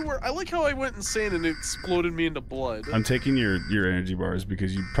know you were. I like how I went insane and it exploded me into blood. I'm taking your energy bars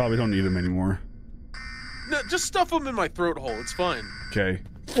because you probably don't need them anymore. No, just stuff them in my throat hole. It's fine. Okay.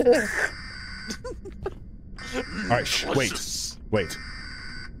 All right. Wait. Delicious. Wait.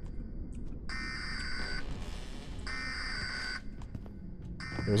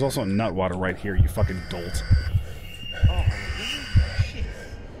 There was also a nut water right here. You fucking dolt.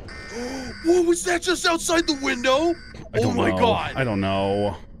 What was that just outside the window? I don't Oh my know. God. I don't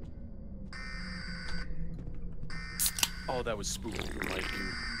know. Oh, that was spooky. Like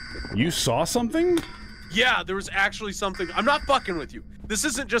you. You saw something? Yeah, there was actually something. I'm not fucking with you. This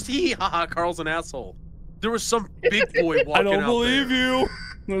isn't just hee haha. Carl's an asshole. There was some big boy walking I don't out believe there. you.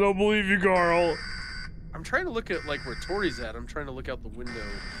 I don't believe you, Carl. I'm trying to look at like where Tori's at. I'm trying to look out the window.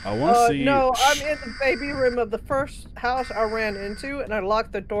 I want to see. No, I'm in the baby room of the first house I ran into, and I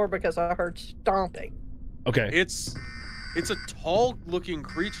locked the door because I heard stomping. Okay. It's a tall looking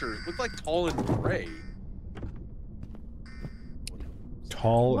creature. It looked like tall and gray.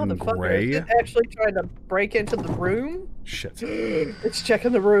 Tall and Motherfucker, gray. is it actually trying to break into the room? Shit. It's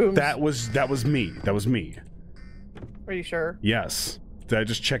checking the rooms. That was me. That was me. Are you sure? Yes. Did I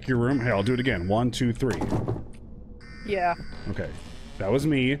just check your room? Hey, I'll do it again. 1, 2, 3. Yeah. Okay. That was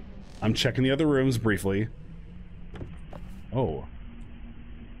me. I'm checking the other rooms briefly. Oh.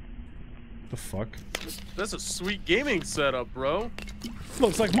 The fuck? That's a sweet gaming setup, bro.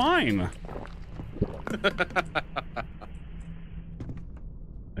 Looks like mine.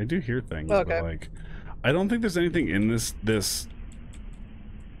 I do hear things, Okay. but like, I don't think there's anything in this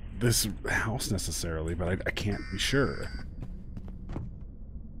house necessarily, but I can't be sure.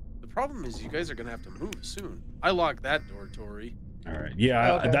 The problem is you guys are gonna have to move soon. I locked that door, Tori. All right.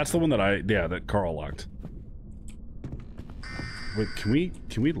 Yeah, Okay. that's the one that Carl locked. Wait,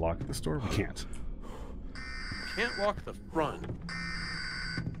 can we lock this door? We can't. Can't lock the front.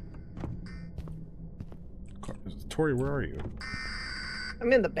 Tori, where are you?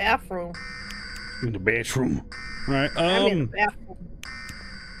 I'm in the bathroom. In the bathroom. All right. I'm in the bathroom.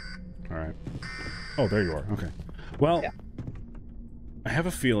 All right. Oh, there you are. Okay. Well, Yeah. I have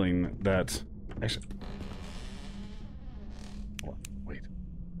a feeling that actually. Hold on, wait.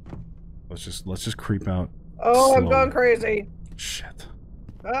 Let's just creep out. Oh, I'm slowly. going crazy. Shit.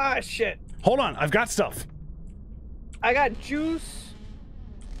 Ah, shit. Hold on, I've got stuff. I got juice.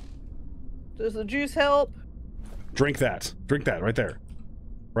 Does the juice help? Drink that. Drink that right there.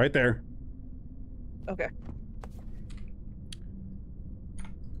 Right there. Okay.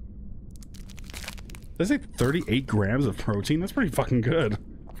 That's like 38 grams of protein. That's pretty fucking good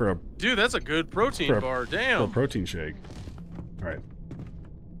for a Dude, that's a good protein bar. for a Damn. protein shake. All right.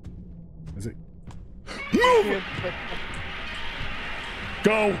 Is it?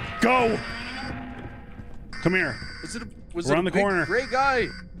 Go! Go! Come here. Was Around it the a big corner. gray guy?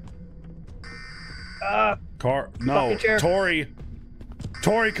 Car. No. Fucking chair. Tori.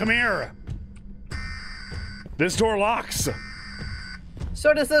 Tori, come here. This door locks.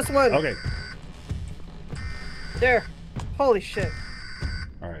 So does this one. Okay. There. Holy shit.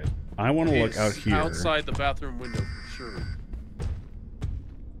 All right. I want to look He's out here. outside the bathroom window for sure.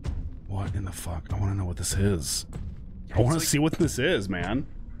 What in the fuck? I want to know what this is. Yeah, I want to it's like- see what this is, man.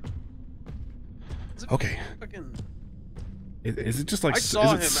 It's a Okay. fucking- Is it just like I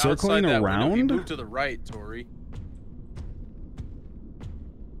saw him is it circling outside that window. He around? moved to the right, Tori.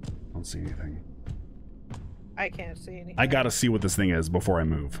 I don't see anything. I can't see anything. I gotta see what this thing is before I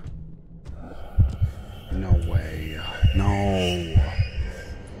move. No way. No.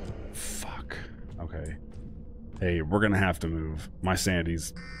 Fuck. Okay. Hey, we're gonna have to move. My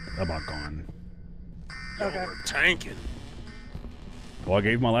sanity's about gone. Okay. We're tanking. Well, I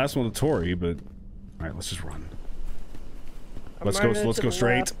gave my last one to Tori, but all right, let's just run. I'm Let's go. running Let's to go the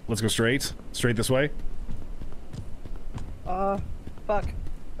straight. left. Let's go straight. Straight this way. Fuck.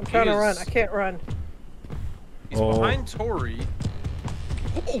 I'm trying to is- run. I can't run. He's Oh. behind Tori.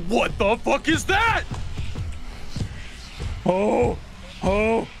 Oh, what the fuck is that? Oh.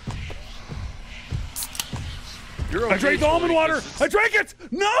 Oh. You're okay, I drank the Tori, almond water. 'cause it's- I drank it.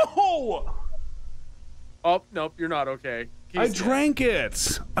 No. Oh, nope, you're not okay. I He's dead. drank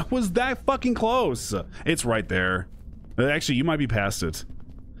it. I was that fucking close. It's right there. Actually, you might be past it.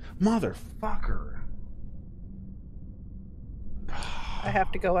 Motherfucker. I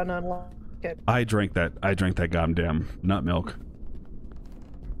have to go and unlock it. I drank that goddamn nut milk.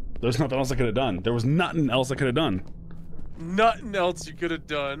 There's nothing else I could have done. There was nothing else I could have done. Nothing else you could have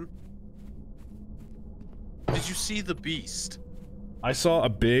done. Did you see the beast? I saw a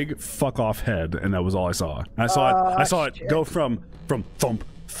big fuck off head, and that was all I saw. I saw it shit. go from thump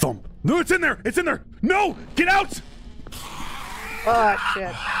thump. No, it's in there. It's in there. No, get out. Oh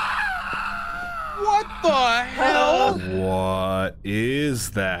shit. What the hell? What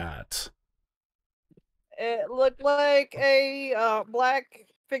is that? It looked like a black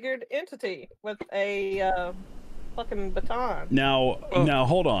figured entity with a fucking baton. Now, Oh. now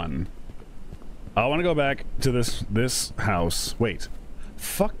hold on. I want to go back to this house. Wait,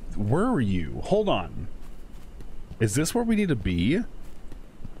 fuck. Where are you? Hold on. Is this where we need to be?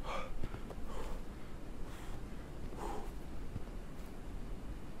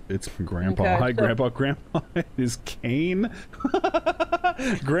 It's Grandpa. Okay, Hi, so- Grandpa. Grandpa and his cane.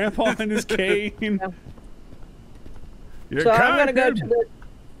 Grandpa and his cane. You're So I'm gonna go kind. to the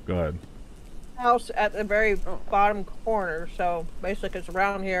Go ahead. house at the very bottom corner. So basically, it's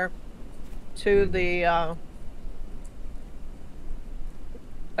around here to the.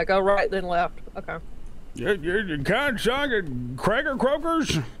 I go right, then left. Okay. You're kind of shocking. Cracker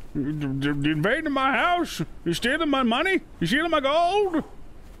croakers. You invading my house. You stealing my money. You stealing my gold.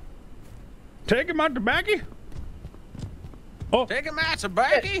 Taking my tobacco. Oh, Taking my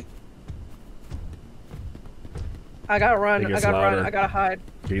tobacco? I gotta run. It I gets gotta louder. run. I gotta hide.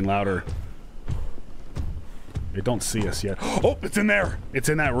 getting louder. They don't see us yet. Oh, it's in there. It's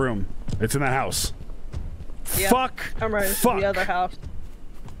in that room. It's in that house. Yeah, Fuck. I'm running Fuck. to the other house.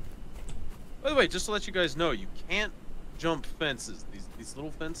 By the way, just to let you guys know, you can't jump fences. These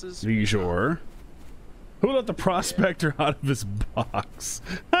little fences. Are you sure? Who let the prospector out of his box?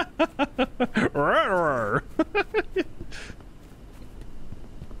 Rawr.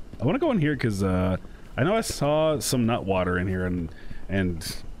 I want to go in here because I know I saw some nut water in here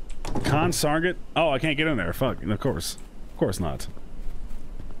and Con Sarget. Oh, I can't get in there. Fuck. Of course not.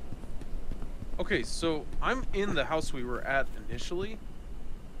 Okay, so I'm in the house we were at initially.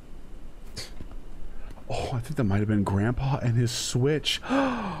 Oh, I think that might have been Grandpa and his Switch.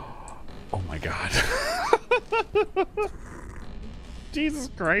 Oh my God. Jesus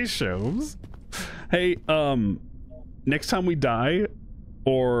Christ, Shows. Hey, next time we die,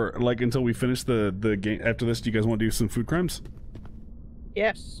 Or like until we finish the game after this, do you guys want to do some food crimes?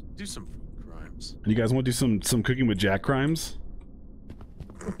 Yes. Do some food crimes. You guys want to do some cooking with Jack crimes?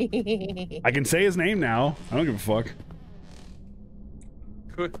 I can say his name now. I don't give a fuck.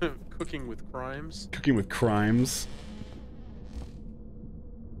 Cooking with crimes. Cooking with crimes.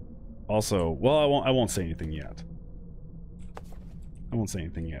 Also, well, I won't say anything yet. I won't say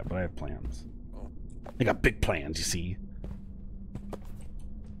anything yet, but I have plans. Oh. I got big plans, you see.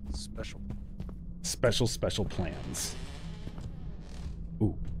 Special plans.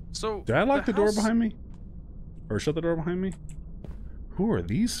 Ooh. So did I lock the door house... behind me? Or shut the door behind me? Who are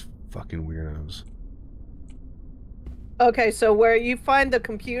these fucking weirdos? Okay, so where you find the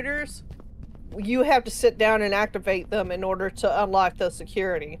computers, you have to sit down and activate them in order to unlock the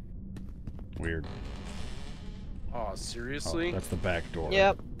security. Weird. Oh, seriously? Oh, that's the back door.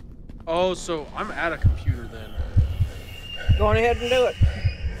 Yep. Oh, so I'm at a computer then. Go on ahead and do it.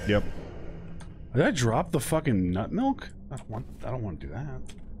 Yep. Did I drop the fucking nut milk? I don't want to do that.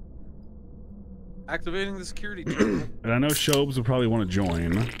 Activating the security terminal. And I know Shobes would probably want to join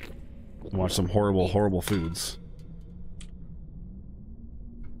and watch some horrible foods.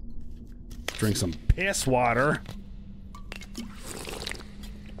 Drink some piss water.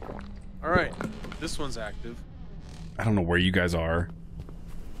 Alright, this one's active. I don't know where you guys are,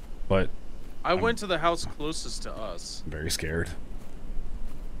 but I went to the house closest to us. I'm very scared.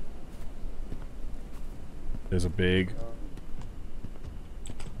 There's a big...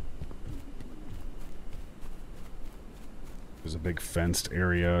 There's a big fenced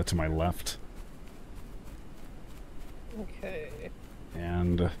area to my left. Okay.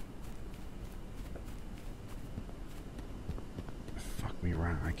 And... Fuck me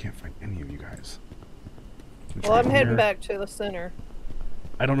around. I can't find any of you guys. Well, I'm heading back to the center.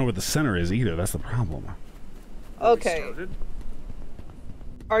 I don't know what the center is either. That's the problem. Okay.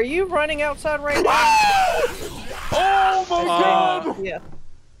 Are you running outside right now? Oh my god! Yeah.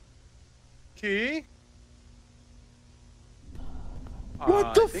 Key?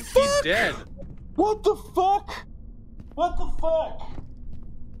 What the I think fuck? he's dead. What the fuck? What the fuck?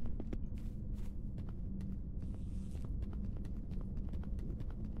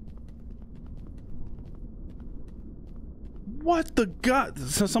 What the god?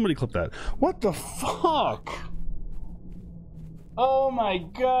 So somebody clip that. What the fuck? Oh my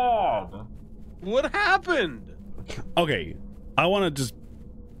god. What happened? Okay, I want to just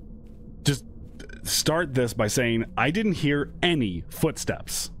start this by saying I didn't hear any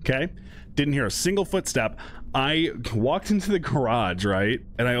footsteps, okay? Didn't hear a single footstep. I walked into the garage, right?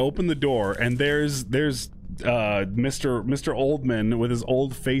 And I opened the door and there's Mr. Oldman with his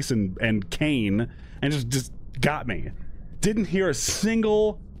old face and cane and just got me. Didn't hear a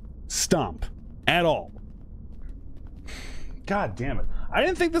single stomp at all. God damn it. I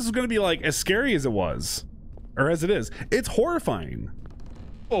didn't think this was going to be like as scary as it was. Or as it is. It's horrifying.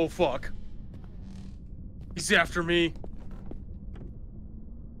 Oh, fuck. He's after me.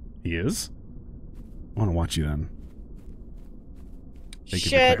 He is? I want to watch you then. Thank you for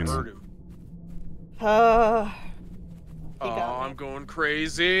Shit. clicking Heard that. him. Oh, Oh, I'm going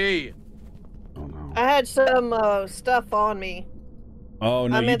crazy. Oh no. I had some stuff on me. Oh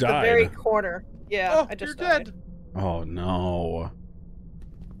no, I'm you at died. the very corner. Yeah, Oh, I just you're died. dead. Oh no.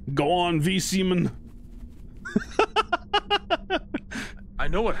 Go on, V Seaman. I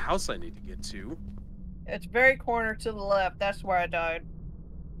know what house I need to get to. It's very corner to the left. That's where I died.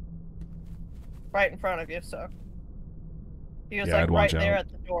 Right in front of you, so. He was Yeah, like I'd right watch there out.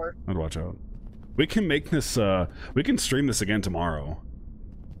 at the door. I'd watch out. We can make this we can stream this again tomorrow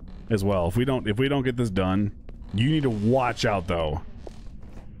as well. If we don't get this done, you need to watch out though.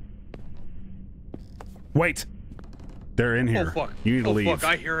 Wait. They're in here. Oh, fuck. You need to leave. Fuck,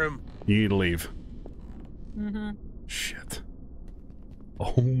 I hear him. You need to leave. Mm-hmm. Shit.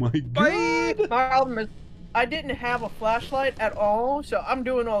 Oh my Bye. god. My problem is, I didn't have a flashlight at all, so I'm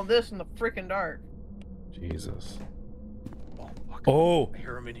doing all this in the freaking dark. Jesus. Oh, fuck. Oh. I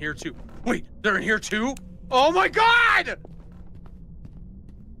hear him in here too. Wait, they're in here too? Oh my god!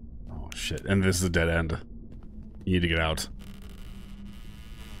 Oh shit. And this is a dead end. You need to get out.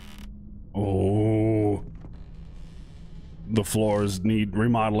 Oh. The floors need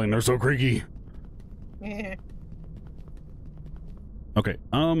remodeling. They're so creaky. Yeah. Okay.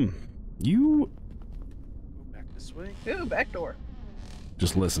 You Go back this way. Ooh, back door.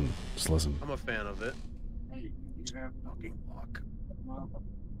 just listen. Just listen. I'm a fan of it. Hey, you have fucking luck.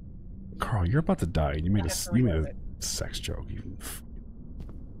 Carl, you're about to die. You made I have to a reload it. sex joke.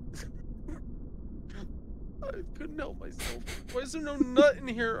 I couldn't help myself. Why is there no nut in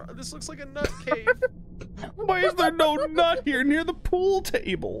here? This looks like a nut cave. Why is there no nut here near the pool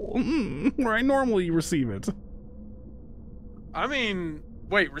table? Where I normally receive it. I mean,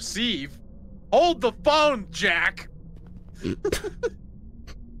 wait, receive? Hold the phone, Jack! Okay.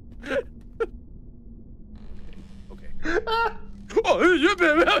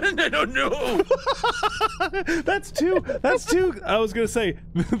 No. That's two. I was gonna say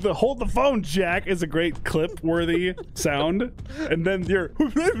the hold the phone, Jack, is a great clip-worthy sound, and then your.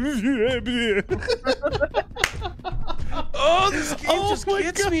 Oh, this game just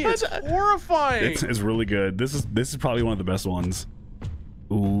gets me. It's horrifying. It's really good. This is probably one of the best ones.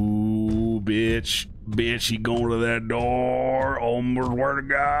 Ooh, bitch, he going to that door. Oh my word to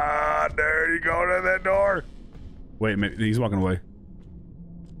God, there you go to that door. Wait, maybe he's walking away.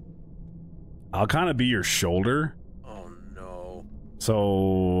 I'll kind of be your shoulder. Oh no.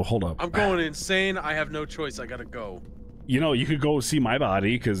 So hold up. I'm going insane. I have no choice. I gotta go. You know, you could go see my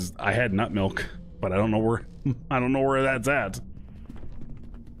body because I had nut milk, but I don't know where that's at.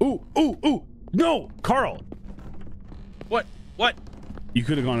 Ooh, no, Carl. What? You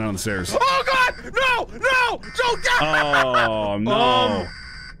could have gone down the stairs. Oh God! No! Don't go! Oh no.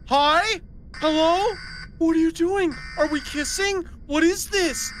 Hi? Hello? What are you doing? Are we kissing? What is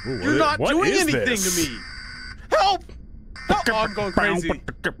this? Ooh, You're not doing anything this? to me. Help! Oh, I'm going crazy.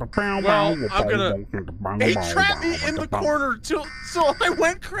 Well, I'm gonna. He trapped me in the corner till I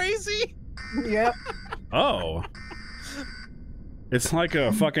went crazy. Yep. Oh. It's like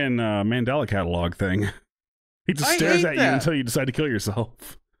a fucking Mandela catalog thing. He just stares at you until you decide to kill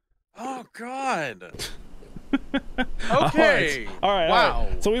yourself. Oh God. Okay. All right. Wow. All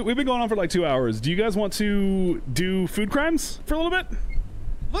right. So we've been going on for like 2 hours. Do you guys want to do food crimes for a little bit?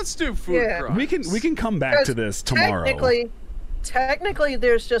 Let's do food crimes. We can come back to this tomorrow. Technically,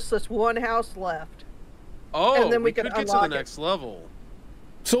 there's just this one house left. Oh, and then we could get to the next level.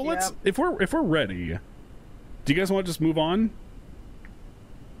 So let's, if we're ready, do you guys want to just move on,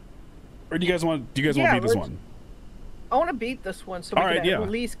 or do you guys want to beat this one? I want to beat this one so we can at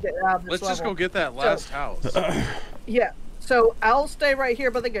least get out of this Let's just level. go get that last house. Yeah. So I'll stay right here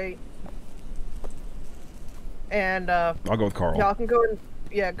by the gate, and I'll go with Carl. Y'all can go and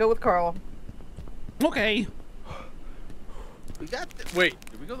go with Carl. Okay. We got. Wait,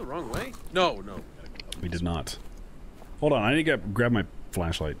 did we go the wrong way? No. We did not. Hold on, I need to grab my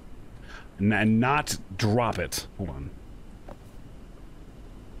flashlight and not drop it. Hold on.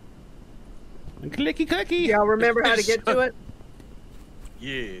 Clicky clicky. Y'all remember how to get to it?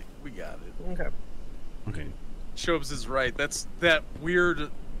 Yeah, we got it. Okay. Shobes is right. That's that weird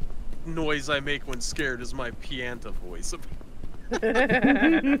noise I make when scared is my pianta voice.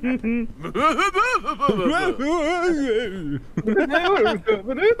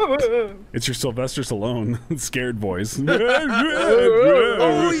 It's your Sylvester Stallone scared voice.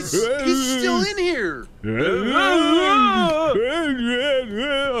 Oh, he's still in here.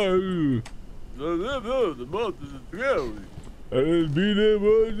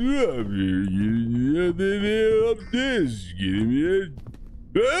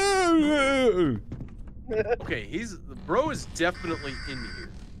 Okay, bro is definitely in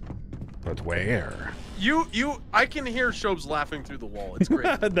here. But where? I can hear Shobes laughing through the wall. It's great.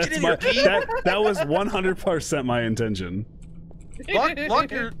 That was 100% my intention.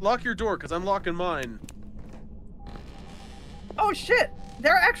 Lock your door, cause I'm locking mine. Oh shit!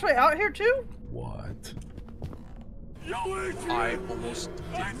 They're actually out here too? What? I almost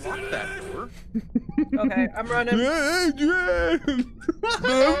didn't lock that door. Okay, I'm running.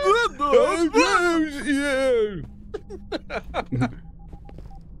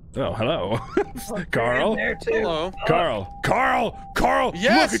 Oh, hello. Carl. Hello. Carl,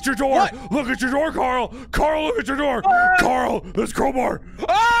 yes! Look at your door. What? Look at your door, Carl. Carl, look at your door. Carl, there's crowbar.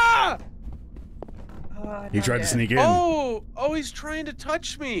 Ah! He tried to sneak in. Oh, he's trying to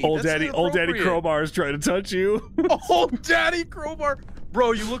touch me. Old Daddy Crowbar is trying to touch you. Old Daddy Crowbar.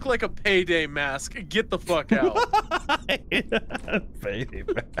 Bro, you look like a Payday mask. Get the fuck out. Payday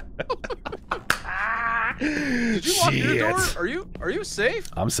mask. Did you lock your door? Are you safe?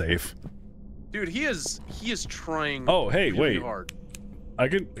 I'm safe. Dude, he is trying. Oh, hey, really wait. hard.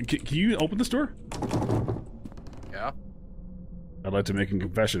 Can you open this door? Yeah. I'd like to make a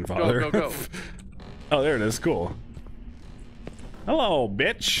confession, Father. Go. Oh, there it is. Cool. Hello,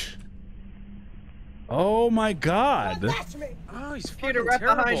 bitch. Oh my God. That's me. Oh, he's Peter, fucking right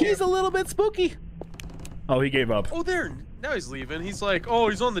terrible. behind you. He's a little bit spooky. Oh, he gave up. Oh, there. Now he's leaving. He's like, oh,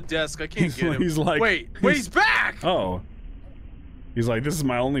 he's on the desk. I can't get him. He's like, wait, he's back. Oh. He's like, this is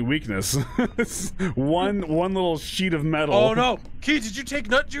my only weakness. one little sheet of metal. Oh no, Key, did you take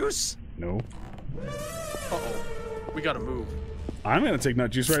nut juice? No. Uh-oh. We gotta move. I'm gonna take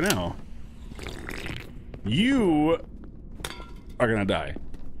nut juice right now. You are gonna die.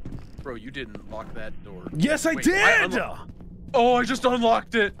 Bro, you didn't lock that door. Yes, I Wait, did! Oh, I just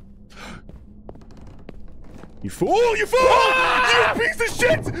unlocked it. You fool! You fool! You piece of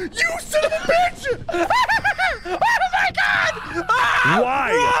shit! You son of a bitch! Oh my god! Ah, Why?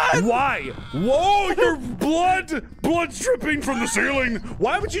 run! Why? Whoa, your blood's dripping from the ceiling.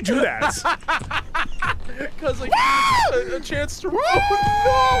 Why would you do that? Because I gave you a chance to. Oh,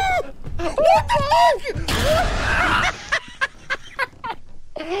 no! What the fuck?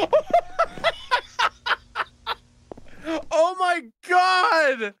 Oh my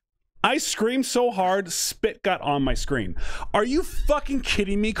god! I screamed so hard, spit got on my screen. Are you fucking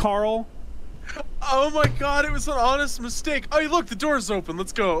kidding me, Carl? Oh my god, it was an honest mistake. Oh, look, the door's open.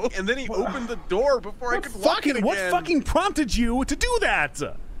 Let's go. And then he opened the door before I could lock it again. What fucking prompted you to do that?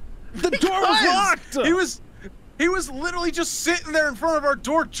 The door was locked. He was literally just sitting there in front of our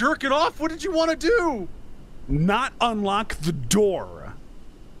door jerking off. What did you want to do? Not unlock the door.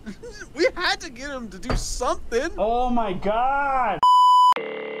 We had to get him to do something. Oh my god.